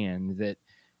understand that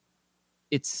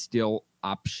it's still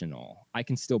optional. I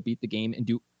can still beat the game and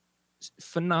do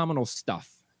phenomenal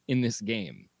stuff in this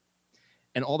game.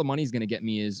 And all the money's going to get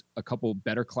me is a couple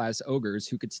better class ogres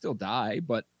who could still die,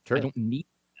 but I don't need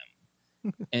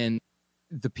them. And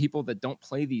the people that don't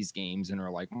play these games and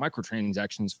are like,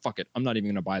 microtransactions, fuck it, I'm not even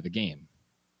going to buy the game.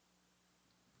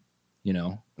 You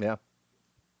know? Yeah.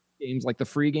 Games like the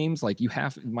free games, like you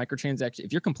have microtransactions.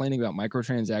 If you're complaining about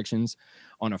microtransactions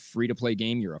on a free-to-play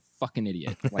game, you're a fucking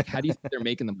idiot. Like, how do you think they're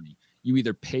making the money? You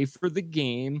either pay for the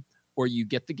game or you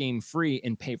get the game free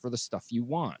and pay for the stuff you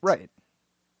want. Right.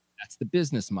 That's the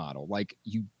business model. Like,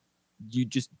 you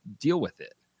just deal with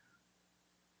it.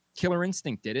 Killer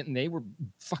Instinct did it, and they were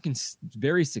fucking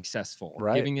very successful,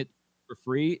 giving it for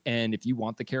free. And if you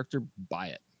want the character, buy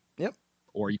it. Yep.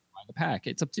 Or you buy the pack.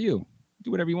 It's up to you.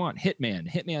 Do whatever you want.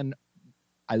 Hitman.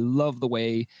 I love the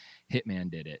way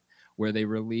Hitman did it, where they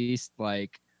released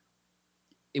like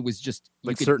it was just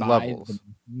like you could certain buy levels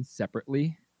them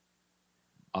separately.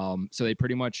 So they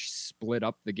pretty much split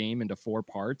up the game into 4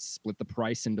 parts, split the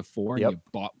price into 4, and you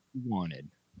bought what you wanted.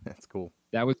 That's cool.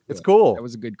 It's cool. That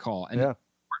was a good call. And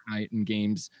Fortnite and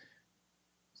games,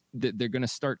 they're going to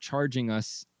start charging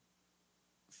us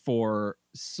for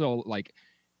like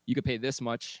you could pay this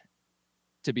much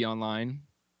to be online,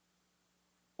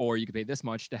 or you could pay this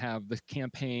much to have the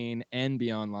campaign and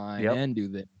be online and do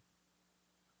that.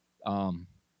 I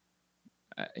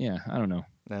don't know.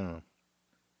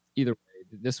 Either way,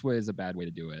 this way is a bad way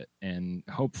to do it, and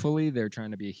hopefully they're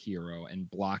trying to be a hero and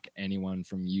block anyone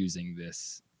from using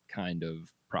this kind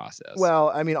of process.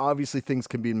 Well, I mean, obviously things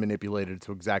can be manipulated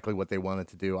to exactly what they want it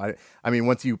to do. I mean,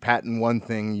 once you patent one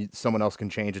thing, someone else can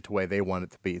change it to the way they want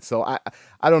it to be. So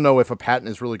I don't know if a patent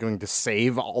is really going to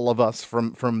save all of us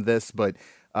from this, but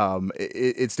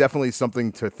it's definitely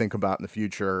something to think about in the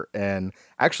future. And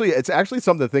actually, it's actually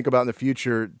something to think about in the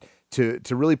future to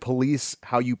really police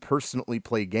how you personally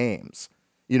play games.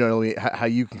 You know, how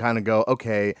you can kind of go,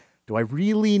 okay, do I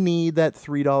really need that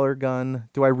 $3 gun?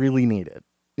 Do I really need it?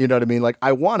 You know what I mean? Like,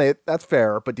 I want it. That's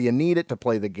fair. But do you need it to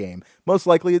play the game? Most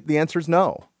likely the answer is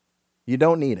no. You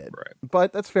don't need it. Right.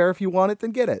 But that's fair. If you want it,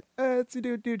 then get it.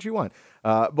 Do what you want.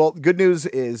 Well, good news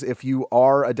is if you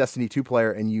are a Destiny 2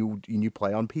 player and you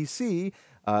play on PC,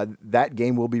 that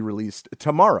game will be released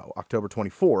tomorrow, October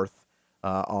 24th,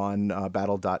 on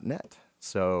battle.net.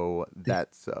 So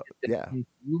that's,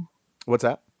 What's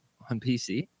that? On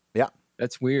PC? Yeah.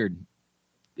 That's weird.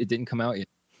 It didn't come out yet.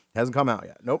 Hasn't come out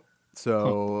yet. Nope.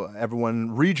 So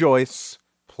everyone rejoice,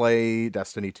 play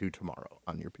Destiny 2 tomorrow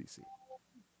on your PC.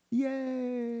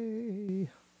 Yay.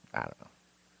 I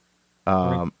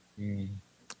don't know.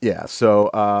 Yeah, so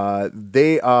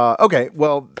they okay,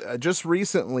 well, just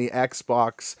recently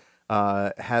Xbox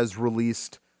has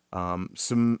released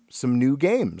some new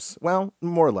games. Well,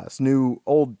 more or less new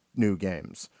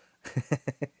games.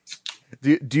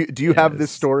 Do you have this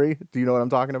Yes. story? Do you know what I'm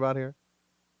talking about here?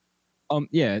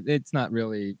 Yeah, it's not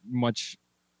really much,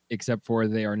 except for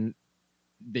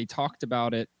they talked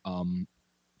about it, and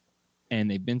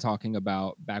they've been talking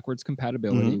about backwards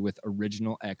compatibility with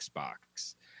original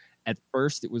Xbox. At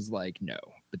first, it was like no,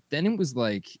 but then it was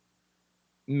like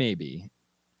maybe,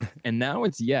 and now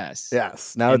it's yes.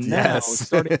 Yes, now And it's now, yes.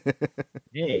 starting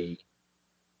today,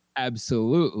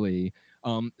 absolutely.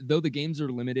 Though the games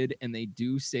are limited, and they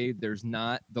do say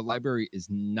the library is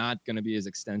not going to be as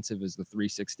extensive as the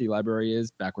 360 library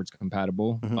is, backwards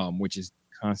compatible, which is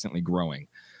constantly growing.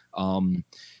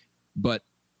 But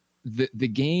the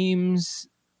games,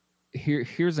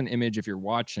 here's an image. If you're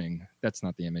watching, that's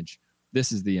not the image.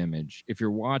 This is the image. If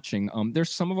you're watching, there's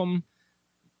some of them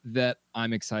that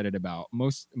I'm excited about.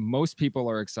 Most people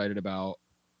are excited about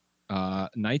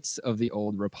Knights of the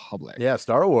Old Republic. Yeah,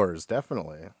 Star Wars,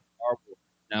 definitely.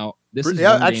 Now, this is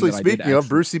yeah. one game Actually, that I did speaking of,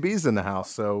 Brucey B's in the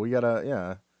house, so we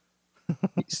gotta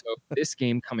So this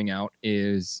game coming out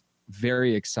is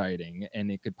very exciting,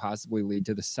 and it could possibly lead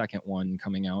to the second one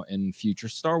coming out and future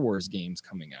Star Wars games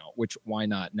coming out. Which, why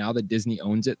not? Now that Disney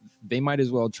owns it, they might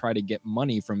as well try to get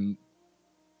money from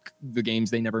the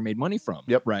games they never made money from.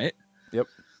 Yep. Right. Yep.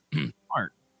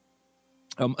 Smart.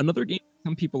 Another game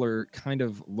some people are kind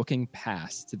of looking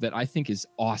past that I think is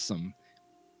awesome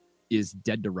is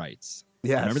Dead to Rights.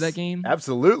 Yes. Remember that game?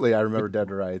 Absolutely, I remember Dead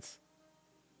to Rights.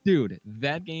 Dude,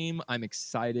 that game, I'm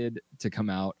excited to come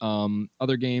out.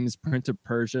 Other games, Prince of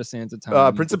Persia, Sands of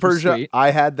Time. Prince of Persia, I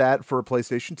had that for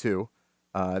PlayStation 2.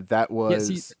 That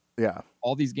was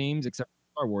all these games except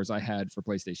Star Wars I had for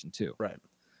PlayStation 2. Right.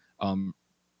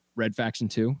 Red Faction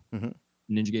 2, Mhm.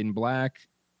 Ninja Gaiden Black,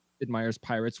 Sid Meier's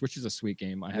Pirates, which is a sweet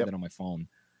game. I had that on my phone.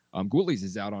 Ghoulies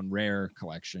is out on Rare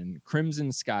Collection. Crimson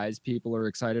Skies, people are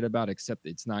excited about, except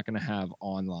it's not going to have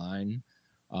online.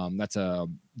 That's a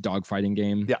dogfighting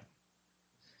game. Yeah.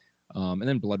 And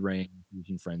then Blood Rain,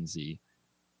 Fusion Frenzy.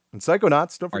 And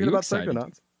Psychonauts. Don't Are forget you about excited?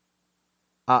 Psychonauts.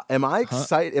 Am I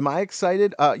excited? Am I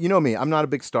excited? You know me. I'm not a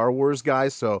big Star Wars guy,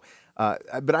 so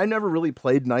but I never really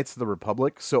played Knights of the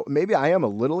Republic, so maybe I am a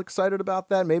little excited about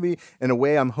that. Maybe in a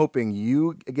way, I'm hoping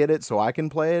you get it so I can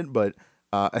play it. But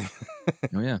Oh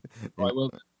yeah, I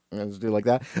will. Let's do it like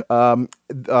that.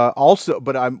 Also,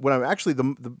 but I'm actually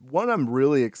the one I'm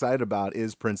really excited about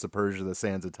is Prince of Persia: The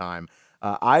Sands of Time.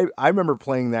 I remember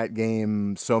playing that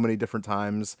game so many different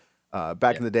times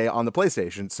back in the day on the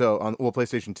PlayStation. So on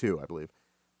PlayStation 2, I believe,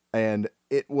 and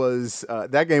it was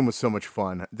that game was so much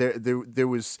fun.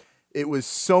 It was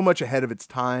so much ahead of its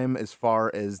time as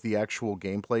far as the actual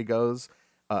gameplay goes,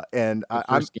 and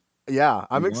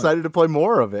I'm excited to play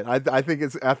more of it. I think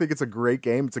it's a great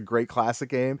game. It's a great classic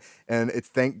game, and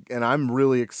I'm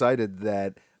really excited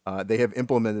that they have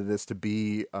implemented this to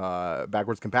be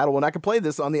backwards compatible, and I can play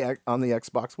this on the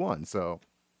Xbox One. So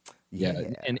yeah,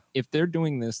 and if they're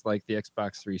doing this like the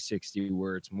Xbox 360,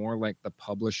 where it's more like the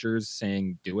publishers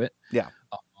saying do it,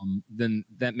 then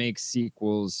that makes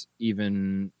sequels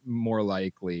even more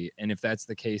likely. And if that's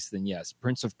the case, then yes,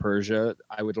 Prince of Persia,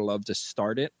 I would love to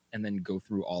start it and then go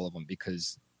through all of them,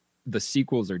 because the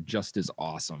sequels are just as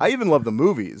awesome. I even love the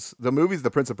movies.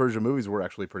 The Prince of Persia movies were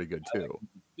actually pretty good too.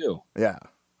 Yeah.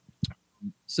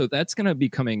 So that's going to be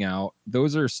coming out.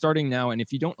 Those are starting now. And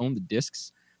if you don't own the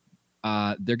discs,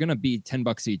 they're going to be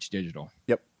 $10 each digital.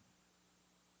 Yep.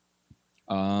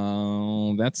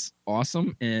 That's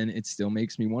awesome, and it still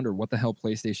makes me wonder what the hell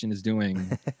PlayStation is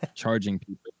doing charging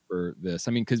people for this.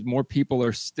 I mean, because more people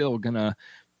are still gonna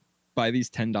buy these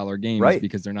 $10 games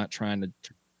because they're not trying to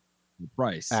the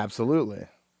price. Absolutely.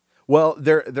 Well,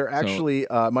 they're actually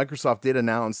Microsoft did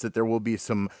announce that there will be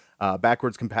some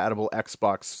backwards compatible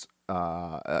Xbox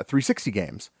 360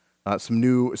 games. Some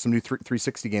new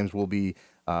 360 games will be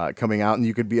coming out, and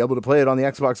you could be able to play it on the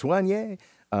Xbox One. Yay!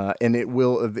 And they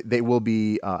will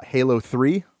be Halo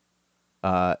 3,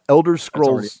 Elder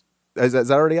Scrolls. Is that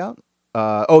already out?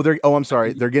 I'm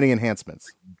sorry. They're getting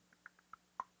enhancements.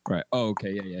 Right. Oh,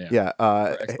 okay. Yeah. Yeah.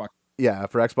 For Xbox. Yeah,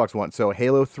 for Xbox One. So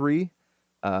Halo 3,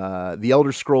 The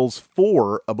Elder Scrolls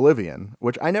 4, Oblivion,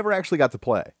 which I never actually got to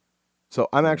play. So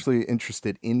I'm actually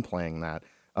interested in playing that.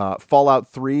 Fallout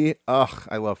 3. Ugh,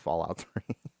 I love Fallout 3.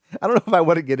 I don't know if I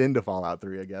want to get into Fallout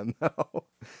 3 again, though.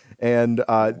 And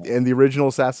the original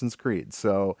Assassin's Creed.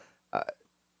 So,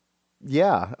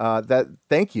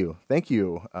 thank you,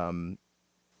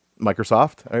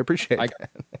 Microsoft. I appreciate that.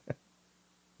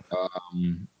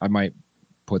 I might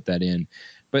put that in,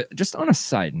 but just on a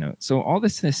side note, so all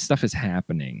this stuff is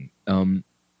happening, and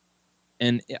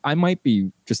I might be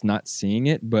just not seeing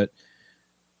it, but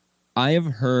I have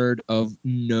heard of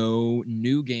no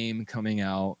new game coming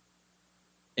out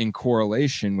in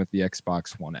correlation with the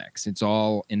Xbox One X. It's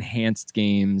all enhanced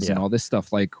games and all this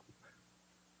stuff. Like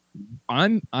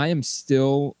I am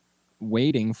still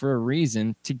waiting for a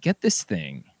reason to get this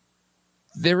thing.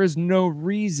 There is no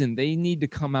reason. They need to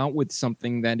come out with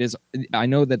something that is, I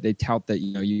know that they tout that,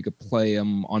 you could play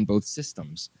them on both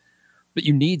systems, but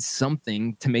you need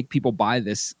something to make people buy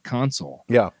this console.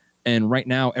 Yeah. And right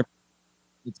now, everything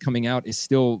that's coming out is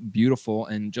still beautiful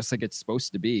and just like it's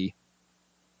supposed to be.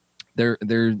 There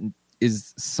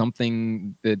is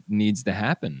something that needs to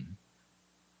happen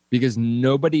because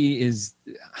nobody is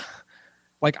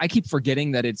like, I keep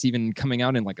forgetting that it's even coming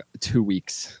out in like 2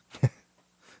 weeks.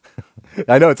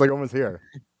 I know, it's like almost here.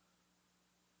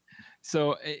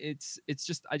 So it's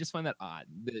just, I just find that odd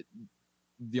that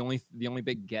the only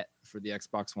big get for the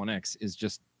Xbox One X is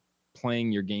just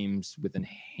playing your games with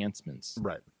enhancements.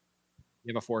 Right.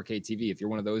 You have a 4K TV. If you're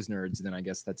one of those nerds, then I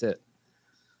guess that's it.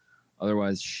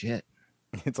 Otherwise, shit.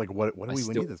 It's like, what do we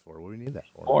need this for? What do we need that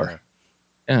for? Or,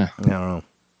 yeah. I don't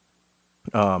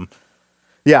know.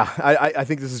 Yeah, I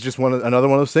think this is just another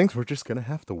one of those things. We're just gonna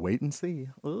have to wait and see.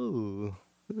 Ooh,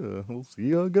 we'll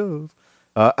see how it goes.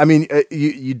 I mean,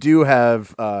 you do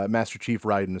have Master Chief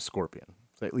riding a Scorpion,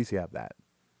 so at least you have that.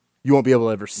 You won't be able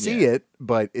to ever see it,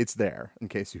 but it's there in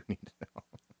case you need to know.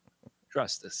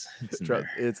 Trust us.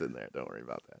 It's in there. Don't worry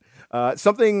about that.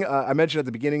 Something I mentioned at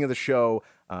the beginning of the show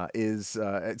is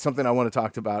something I want to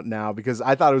talk about now because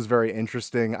I thought it was very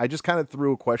interesting. I just kind of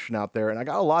threw a question out there, and I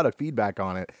got a lot of feedback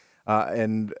on it.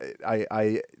 And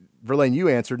Verlaine, you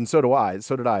answered, and so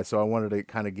did I. So I wanted to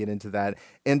kind of get into that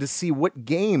and to see what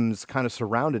games kind of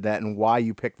surrounded that and why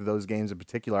you picked those games in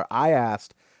particular. I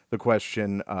asked the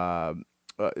question,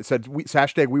 it said,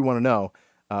 hashtag we want to know,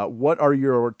 what are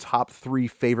your top 3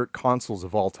 favorite consoles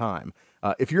of all time?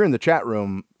 If you're in the chat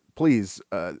room, please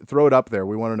throw it up there.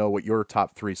 We want to know what your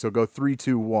top 3. So go 3,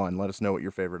 2, 1. Let us know what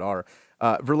your favorite are.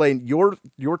 Verlaine,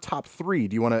 your top 3.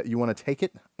 Do you want to take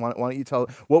it? Why don't you tell?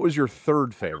 What was your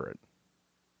third favorite?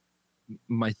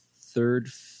 My third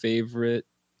favorite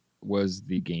was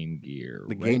the Game Gear.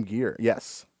 Game Gear,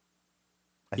 yes.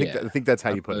 I think that's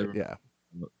how you put it. Yeah.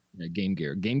 Game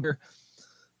Gear. Game Gear.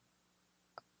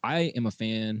 I am a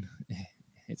fan.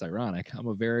 It's ironic. I'm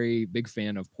a very big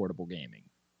fan of portable gaming.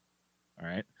 All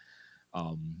right.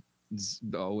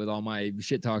 With all my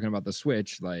shit talking about the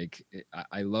Switch, like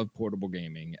I love portable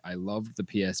gaming. I loved the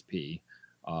PSP.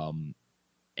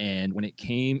 And when it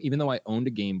came, even though I owned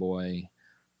a Game Boy,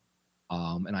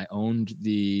 and I owned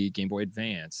the Game Boy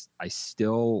Advance, I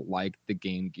still liked the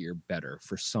Game Gear better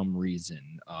for some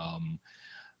reason.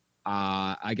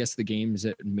 I guess the games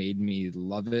that made me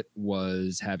love it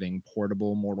was having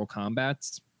portable Mortal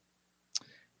Kombats.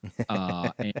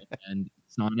 And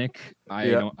Sonic.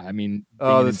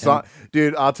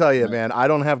 Dude, I'll tell you, man, I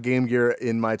don't have Game Gear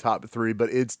in my top 3, but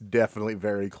it's definitely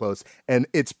very close, and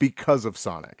it's because of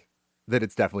Sonic that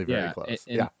it's definitely very close.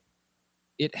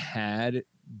 It had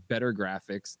better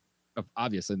graphics,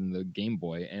 obviously, than the Game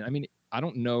Boy, and I mean, I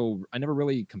don't know, I never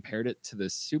really compared it to the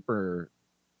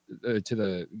to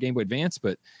the Game Boy Advance,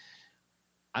 but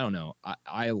I don't know.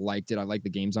 I liked it. I liked the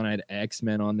games on it. I had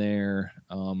X-Men on there.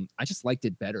 I just liked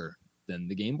it better than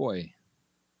the Game Boy.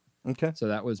 Okay. So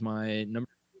that was my number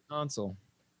 2 console.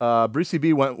 Brucey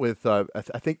B went with, I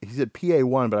think he said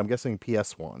PA1, but I'm guessing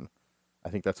PS1. I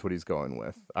think that's what he's going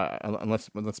with. Unless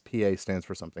PA stands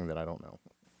for something that I don't know.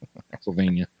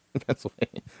 Pennsylvania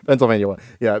 1.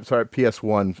 Yeah, sorry,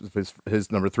 PS1 is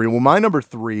his number 3. Well, my number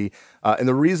 3, and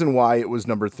the reason why it was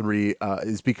number 3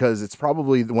 is because it's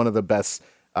probably one of the best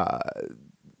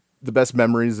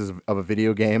memories of a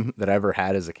video game that I ever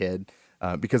had as a kid.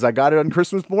 Because I got it on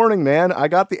Christmas morning, man. I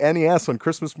got the NES on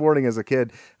Christmas morning as a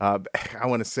kid. I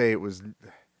want to say it was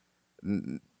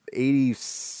 80.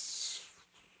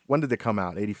 When did it come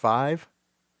out? 85?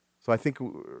 So I think,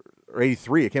 or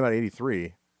 83. It came out in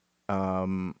 83.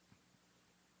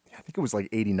 I think it was like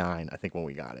 89, I think, when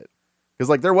we got it. Because,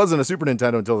 like, there wasn't a Super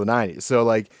Nintendo until the 90s. So,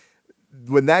 like,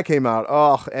 when that came out,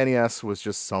 NES was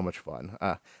just so much fun.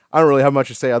 I don't really have much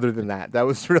to say other than that. That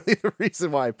was really the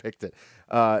reason why I picked it.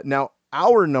 Now,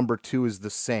 our number 2 is the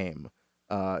same.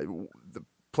 The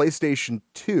PlayStation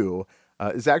 2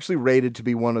 is actually rated to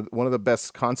be one of the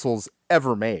best consoles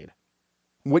ever made.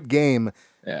 What game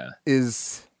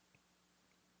is,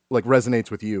 like,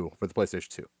 resonates with you for the PlayStation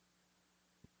 2?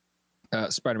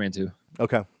 Spider-Man 2.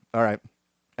 Okay. All right.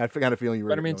 I got a feeling you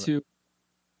were Spider-Man 2,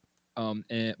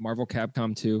 and Marvel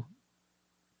Capcom 2,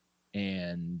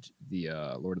 and the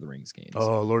Lord of the Rings games.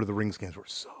 Oh, Lord of the Rings games were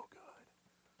so good.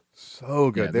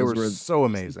 So good. They were so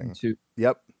amazing.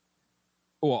 Yep.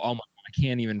 Well, I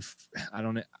can't even, I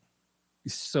don't know.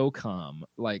 So calm.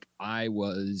 Like, I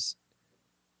was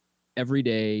every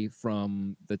day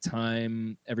from the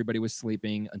time everybody was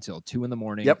sleeping until 2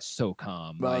 a.m. Yep. So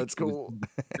calm. Well, like, that's cool.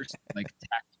 There's like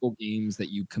tactical games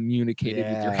that you communicated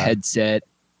with your Yeah. headset.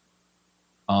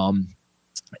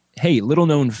 Hey, little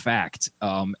known fact.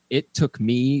 It took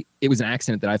me, it was an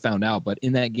accident that I found out, but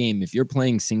in that game, if you're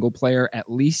playing single player,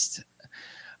 at least,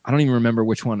 I don't even remember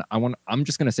which one. I'm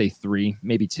just going to say 3,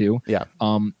 maybe 2. Yeah.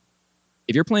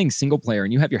 If you're playing single player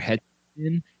and you have your head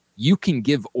in, you can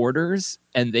give orders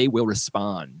and they will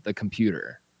respond, the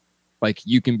computer. Like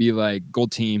you can be like,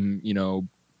 gold team, you know,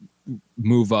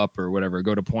 move up or whatever,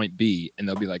 go to point B, and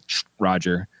they'll be like,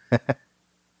 Roger. I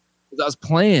was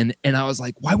playing and I was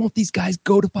like, why won't these guys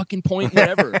go to fucking point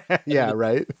whatever? Yeah,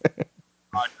 right.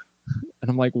 And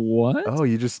I'm like, what? Oh,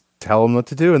 you just tell them what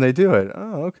to do and they do it.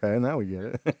 Oh, okay, now we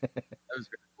get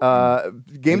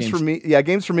it. Games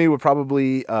for me would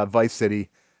probably Vice City.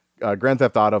 Grand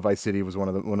Theft Auto Vice City was one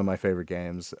of my favorite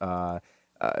games. Not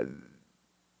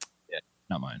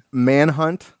mine.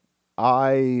 Manhunt.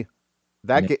 That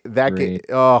game.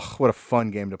 Oh, what a fun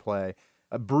game to play.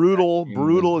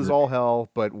 Brutal as all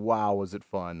hell, but wow, was it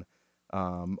fun.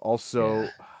 Also,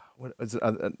 what is it?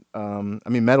 I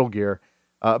mean, Metal Gear.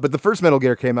 But the first Metal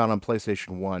Gear came out on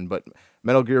PlayStation 1, but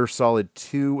Metal Gear Solid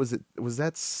 2, was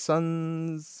that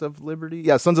Sons of Liberty?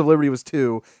 Yeah, Sons of Liberty was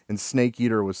 2, and Snake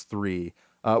Eater was 3.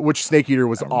 Which Snake Eater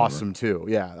was awesome too.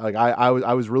 Yeah, like I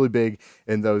was really big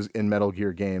in Metal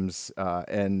Gear games.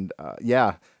 Dude,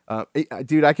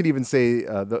 I could even say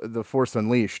the Force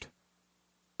Unleashed.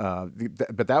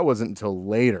 But that wasn't until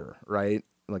later, right?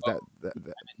 Like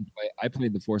I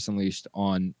played the Force Unleashed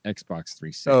on Xbox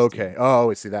 360. Oh, okay.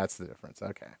 Oh, see, that's the difference.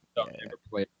 Okay. So I never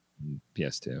played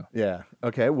PS2. Yeah.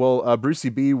 Okay. Well, Brucey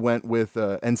B went with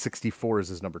N64 as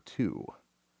his number 2,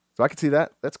 so I could see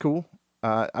that. That's cool.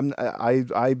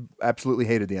 I absolutely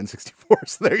hated the N64,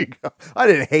 so there you go. I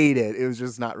didn't hate it. It was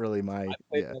just not really my.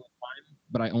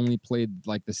 But I only played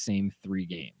like the same 3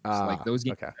 games. Like those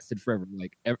games lasted forever.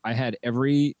 Like I had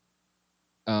every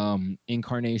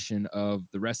incarnation of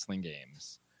the wrestling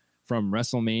games from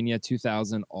WrestleMania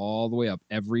 2000 all the way up.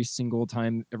 Every single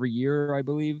time, every year, I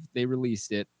believe they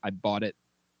released it. I bought it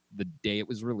the day it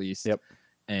was released. Yep.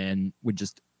 And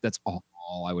that's all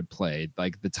I would play.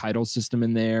 Like the title system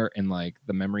in there and like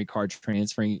the memory card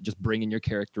transferring, just bringing your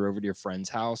character over to your friend's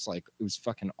house. Like it was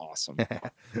fucking awesome.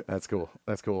 That's cool.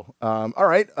 All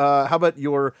right. How about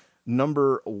your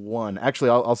number 1? Actually,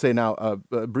 I'll say now,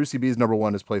 Brucey B's number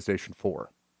 1 is PlayStation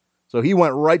 4. So he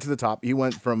went right to the top. He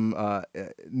went from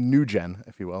new gen,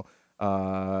 if you will.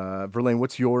 Verlaine,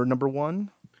 what's your number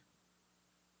 1?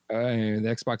 The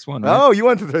Xbox One. Right? Oh, you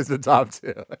went to the top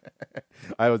too.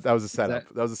 That was a setup.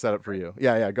 That was a setup for you.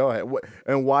 Yeah. Go ahead.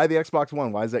 And why the Xbox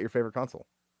One? Why is that your favorite console?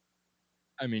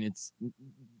 I mean,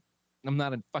 I'm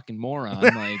not a fucking moron.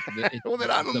 Like, well,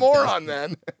 then I'm a moron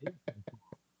then.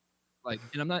 Like,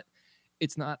 and I'm not.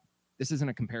 It's not. This isn't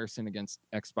a comparison against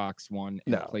Xbox One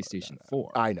and PlayStation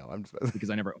 4. I know. I'm just because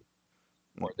I never.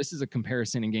 This is a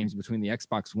comparison in games between the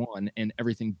Xbox One and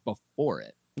everything before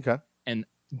it. Okay. And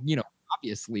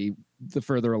obviously, the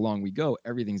further along we go,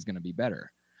 everything's going to be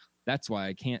better. That's why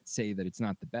I can't say that it's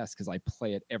not the best, because I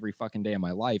play it every fucking day of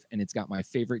my life, and it's got my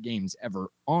favorite games ever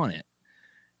on it.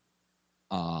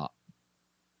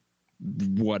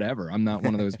 Whatever. I'm not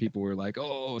one of those people who are like,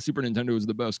 oh, Super Nintendo is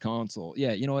the best console.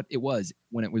 Yeah, you know what? It was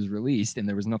when it was released, and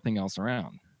there was nothing else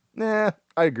around. Nah,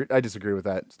 I agree. I disagree with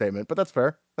that statement, but that's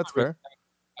fair. That's fair.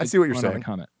 I see what you're saying.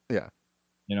 Comment. Yeah.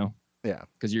 Yeah.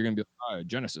 Because you're going to be like,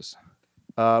 Genesis.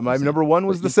 My number 1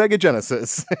 was the Sega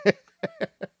Genesis.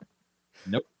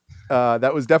 Nope.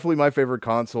 That was definitely my favorite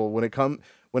console when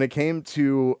it came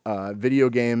to video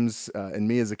games and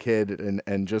me as a kid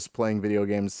and just playing video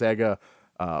games. Sega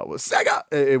was Sega.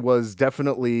 It was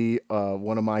definitely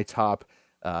one of my top.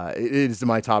 It is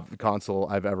my top console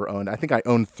I've ever owned. I think I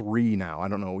own 3 now. I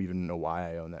don't even know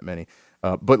why I own that many.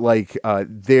 But like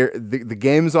the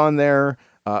games on there.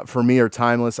 For me are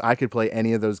timeless. I could play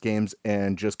any of those games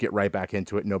and just get right back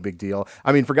into it. No big deal.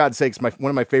 I mean, for God's sakes, one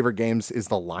of my favorite games is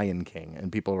The Lion King,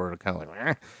 and people were kind of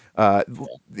like,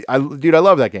 I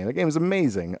love that game. That game is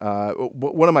amazing.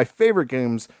 One of my favorite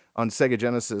games on Sega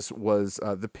Genesis was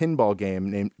the pinball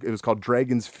game it was called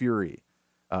Dragon's Fury.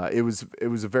 It was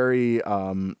a very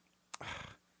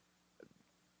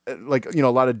like, a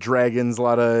lot of dragons, a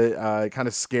lot of kind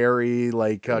of scary,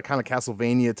 like kind of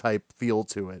Castlevania type feel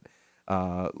to it.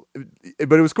 But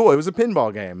it was cool. It was a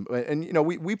pinball game, and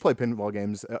we play pinball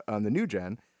games on the new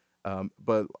gen.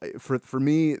 But for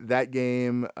me, that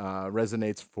game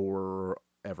resonates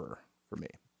forever for me.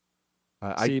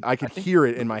 I could hear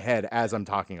it in my head as I'm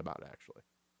talking about it. Actually,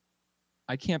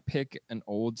 I can't pick an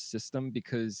old system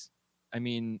because, I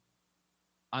mean,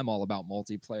 I'm all about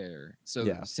multiplayer. So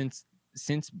Yeah. since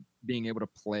being able to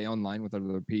play online with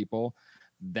other people,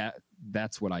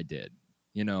 that's what I did,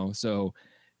 you know. So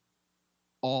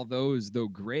all those, though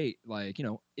great, like, you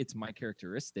know, it's my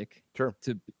characteristic Sure.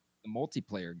 to be the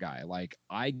multiplayer guy. Like,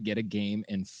 I get a game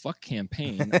and fuck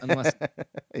campaign unless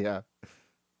Yeah.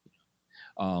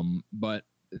 but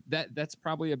that's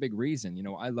probably a big reason. You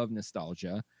know, I love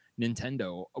nostalgia.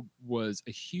 Nintendo was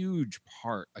a huge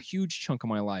chunk of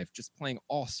my life, just playing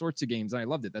all sorts of games, and I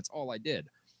loved it. That's all I did.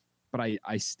 But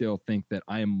I still think that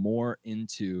I am more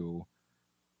into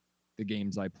the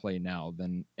games I play now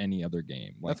than any other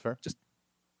game. Like, That's fair. Just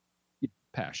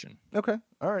passion. Okay.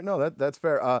 All right. No, that's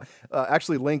fair.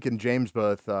 Actually, Link and James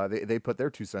both they put their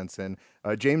 2 cents in.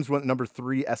 James went number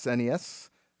 3 SNES,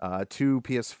 2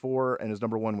 PS4, and his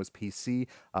number 1 was PC.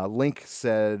 Link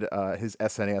said his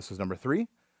SNES was number 3.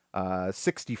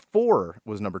 64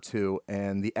 was number 2,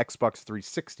 and the Xbox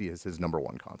 360 is his number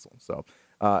 1 console. So,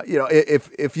 you know,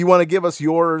 if you want to give us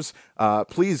yours,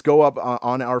 please go up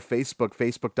on our Facebook,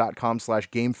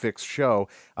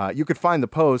 facebook.com/GameFixShow. You could find the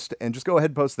post and just go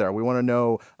ahead and post there. We want to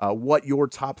know what your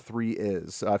top 3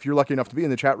 is. If you're lucky enough to be in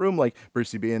the chat room, like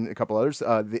Brucey B and a couple others,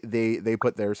 they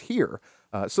put theirs here.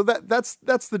 So that's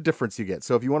the difference you get.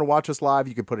 So if you want to watch us live,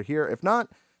 you can put it here. If not,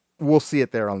 we'll see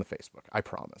it there on the Facebook. I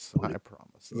promise. I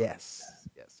promise. Yes.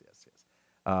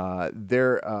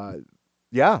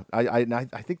 Yeah.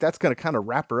 I think that's going to kind of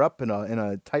wrap her up in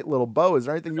a tight little bow. Is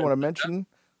there anything you want to mention?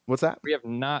 What's that? We have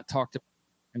not talked about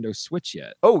Nintendo Switch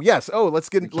yet. Oh yes. Oh, let's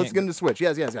get into Switch.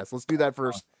 Yes. Let's do that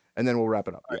first, and then we'll wrap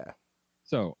it up. Right. Yeah.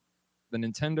 So, the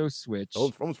Nintendo Switch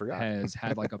almost forgot. has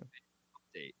had like a big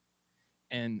update,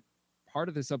 and part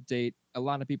of this update a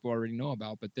lot of people already know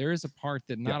about, but there is a part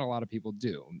that not a lot of people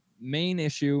do. Main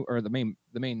issue, or the main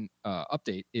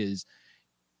update is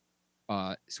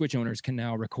Switch owners can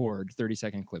now record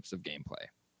 30-second clips of gameplay.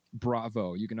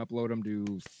 Bravo. You can upload them to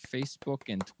Facebook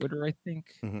and Twitter, I think.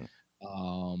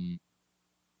 Mm-hmm.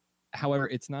 However,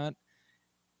 it's not,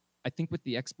 I think with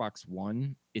the Xbox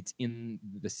One, it's in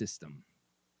the system.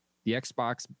 The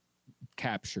Xbox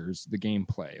captures the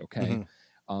gameplay, okay?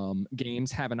 Mm-hmm.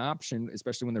 Games have an option,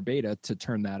 especially when they're beta, to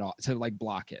turn that off, to like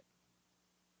block it.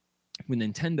 With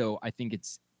Nintendo, I think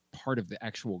it's part of the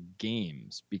actual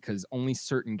games because only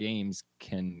certain games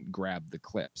can grab the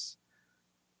clips.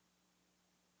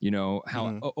 You know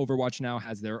how Overwatch now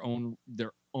has their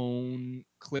own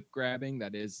clip grabbing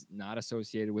that is not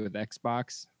associated with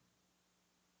Xbox.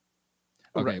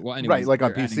 Okay, right. well, anyways, right, like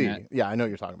on PC. Yeah, I know what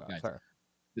you're talking about. Guys, sorry.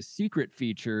 the secret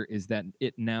feature is that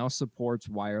it now supports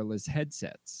wireless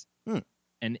headsets.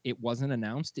 And it wasn't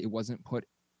announced. It wasn't put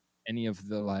any of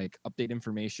the like update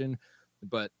information.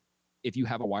 But if you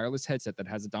have a wireless headset that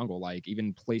has a dongle, like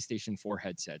even PlayStation 4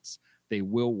 headsets, they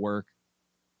will work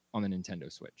on the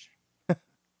Nintendo Switch.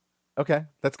 Okay,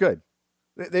 that's good.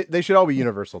 They should all be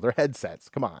universal. They're headsets.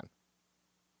 Come on.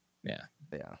 Yeah.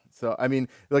 So I mean,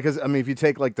 if you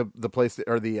take like the PlayStation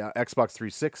or the Xbox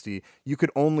 360, you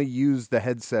could only use the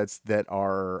headsets that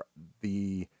are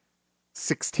the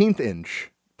 16th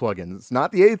inch plugins,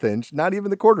 not the 8th inch, not even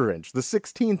the 1/4 inch, the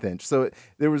 16th inch. So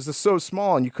there was so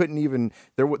small, and you couldn't even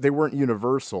they weren't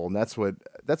universal, and that's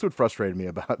what frustrated me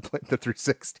about the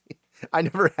 360. I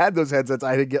never had those headsets.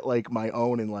 I had to get like my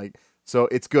own, and like, so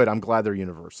it's good. I'm glad they're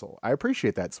universal. I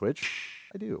appreciate that,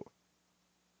 Switch. I do.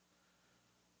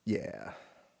 Yeah.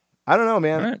 I don't know,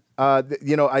 man. Right.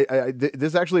 This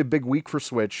is actually a big week for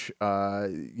Switch.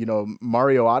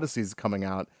 Mario Odyssey is coming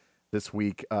out this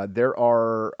week. There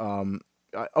are,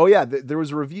 there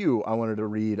was a review I wanted to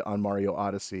read on Mario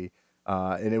Odyssey,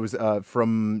 and it was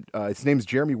from his name's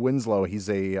Jeremy Winslow. He's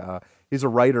a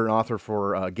writer and author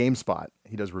for GameSpot.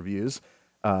 He does reviews,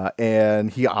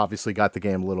 and he obviously got the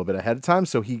game a little bit ahead of time,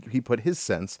 so he put his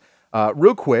sense.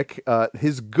 Real quick,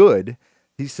 his good.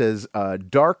 He says,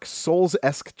 Dark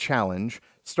Souls-esque challenge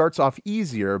starts off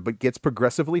easier, but gets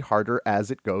progressively harder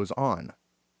as it goes on.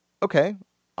 Okay,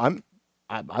 I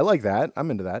like that.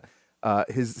 I'm into that.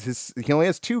 He only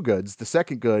has 2 goods. The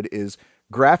second good is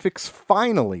graphics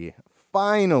finally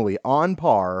on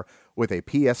par with a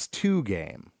PS2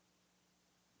 game.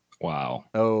 Wow.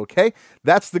 Okay,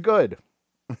 that's the good.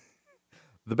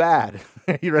 The bad.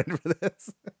 Are you ready for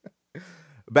this?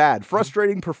 Bad.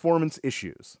 Frustrating performance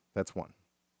issues. That's 1.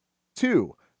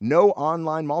 2, no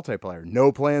online multiplayer,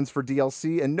 no plans for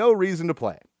DLC, and no reason to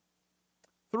play.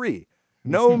 3,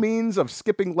 no means of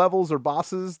skipping levels or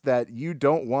bosses that you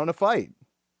don't want to fight.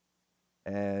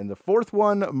 And the 4th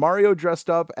one, Mario dressed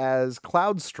up as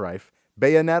Cloud Strife,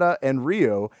 Bayonetta, and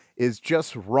Rio is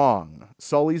just wrong.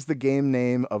 Sullies the game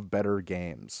name of better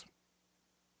games.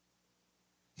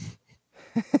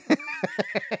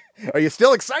 Are you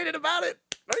still excited about it?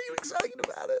 Are you excited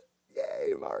about it?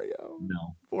 Yay, Mario.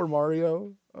 No. Poor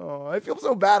Mario. Oh, I feel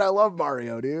so bad. I love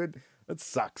Mario, dude. That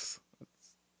sucks.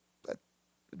 That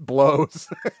blows.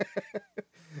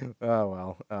 Oh,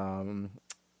 well.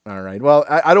 All right. Well,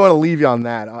 I don't want to leave you on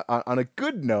that. On a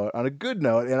good note,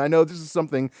 and I know this is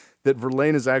something that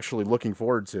Verlaine is actually looking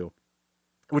forward to,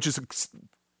 which is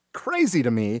crazy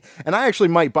to me. And I actually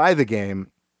might buy the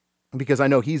game because I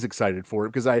know he's excited for it,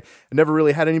 because I never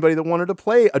really had anybody that wanted to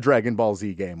play a Dragon Ball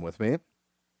Z game with me.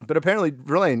 But apparently,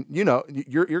 Verlaine, you know,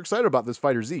 you're excited about this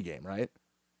Fighter Z game, right?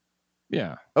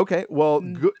 Yeah. Okay. Well,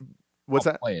 good. What's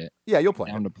I'll that? Play it. Yeah, you'll play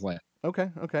Down it. to play it.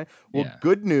 Okay. Well, Yeah.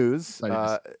 good news.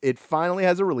 Nice. It finally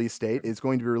has a release date. It's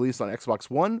going to be released on Xbox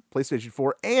One, PlayStation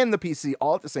 4, and the PC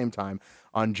all at the same time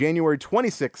on January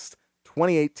 26th,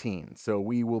 2018. So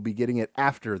we will be getting it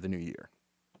after the new year.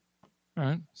 All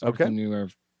right. So Okay. New,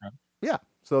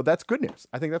 So that's good news.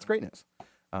 I think that's great news.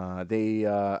 I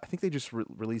think they just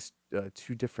released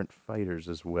 2 different fighters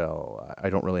as well. I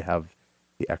don't really have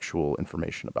the actual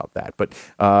information about that, but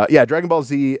yeah, Dragon Ball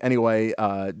Z. Anyway,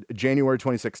 January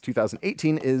 26,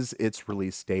 2018 is its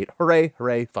release date.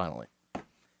 Hooray! Finally.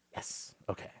 Yes.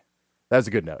 Okay. That was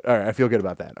a good note. All right, I feel good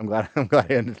about that. I'm glad I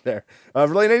ended there.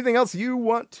 Verlaine, anything else you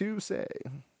want to say?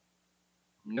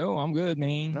 No, I'm good,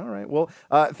 man. All right. Well,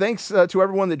 thanks to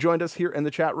everyone that joined us here in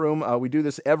the chat room. We do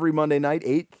this every Monday night,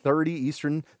 8:30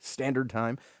 Eastern Standard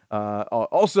Time.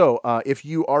 Also, if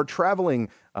you are traveling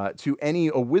to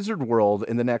a Wizard World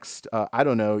in the next,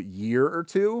 year or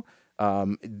two,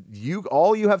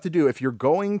 all you have to do, if you're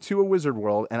going to a Wizard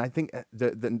World, and I think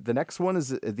the next one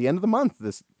is at the end of the month.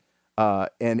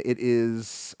 And it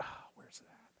is where's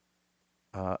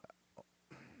that?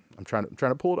 I'm trying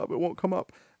to pull it up. It won't come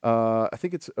up. I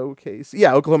think it's OKC.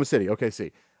 Yeah, Oklahoma City,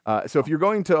 OKC. So if you're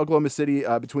going to Oklahoma City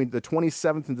between the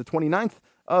 27th and the 29th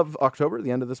of October,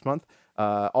 the end of this month,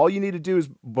 all you need to do is,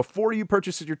 before you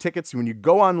purchase your tickets, when you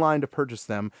go online to purchase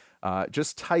them,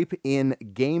 just type in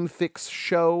GameFix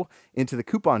Show into the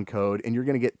coupon code, and you're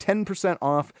going to get 10%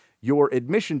 off your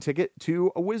admission ticket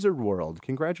to a Wizard World.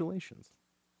 Congratulations.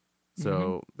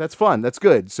 So that's fun. That's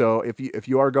good. So if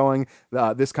you are going,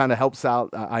 this kind of helps out.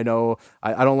 I know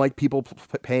I don't like people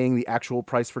paying the actual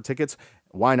price for tickets.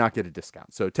 Why not get a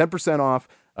discount? So 10% off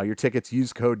your tickets.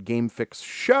 Use code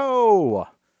GameFixShow.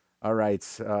 All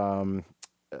right. All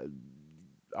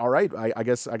right. I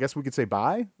guess we could say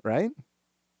bye, right?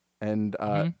 And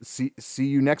see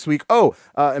you next week. Oh,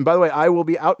 and by the way, I will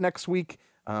be out next week.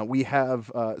 We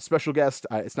have a special guest.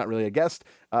 It's not really a guest,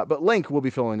 but Link will be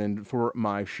filling in for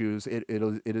my shoes. It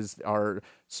is our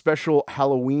special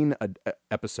Halloween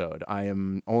episode. I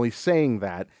am only saying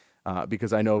that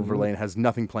because I know Verlaine has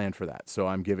nothing planned for that. So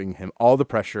I'm giving him all the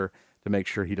pressure to make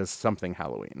sure he does something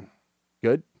Halloween.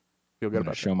 Good? Feel good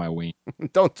about show my ween.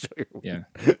 Don't show your Yeah.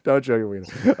 Don't show your ween.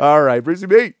 All right, Brucey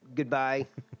B. Goodbye.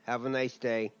 Have a nice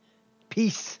day.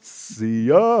 Peace. See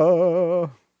ya.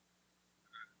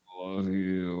 Love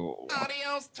you.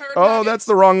 Oh, that's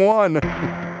the wrong one.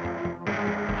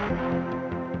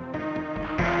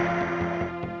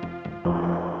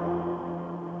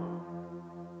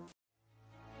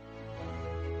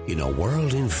 In a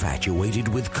world infatuated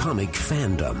with comic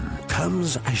fandom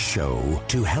comes a show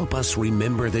to help us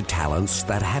remember the talents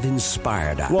that have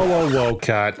inspired us. Whoa,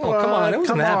 cut. Oh, come on. It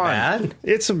wasn't that bad.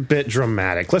 It's a bit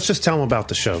dramatic. Let's just tell them about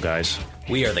the show, guys.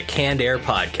 We are the Canned Air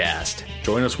Podcast.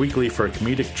 Join us weekly for a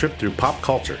comedic trip through pop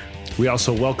culture. We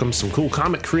also welcome some cool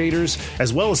comic creators,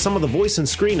 as well as some of the voice and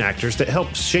screen actors that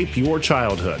helped shape your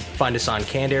childhood. Find us on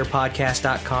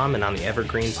CannedAirPodcast.com and on the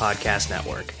Evergreen Podcast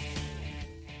Network.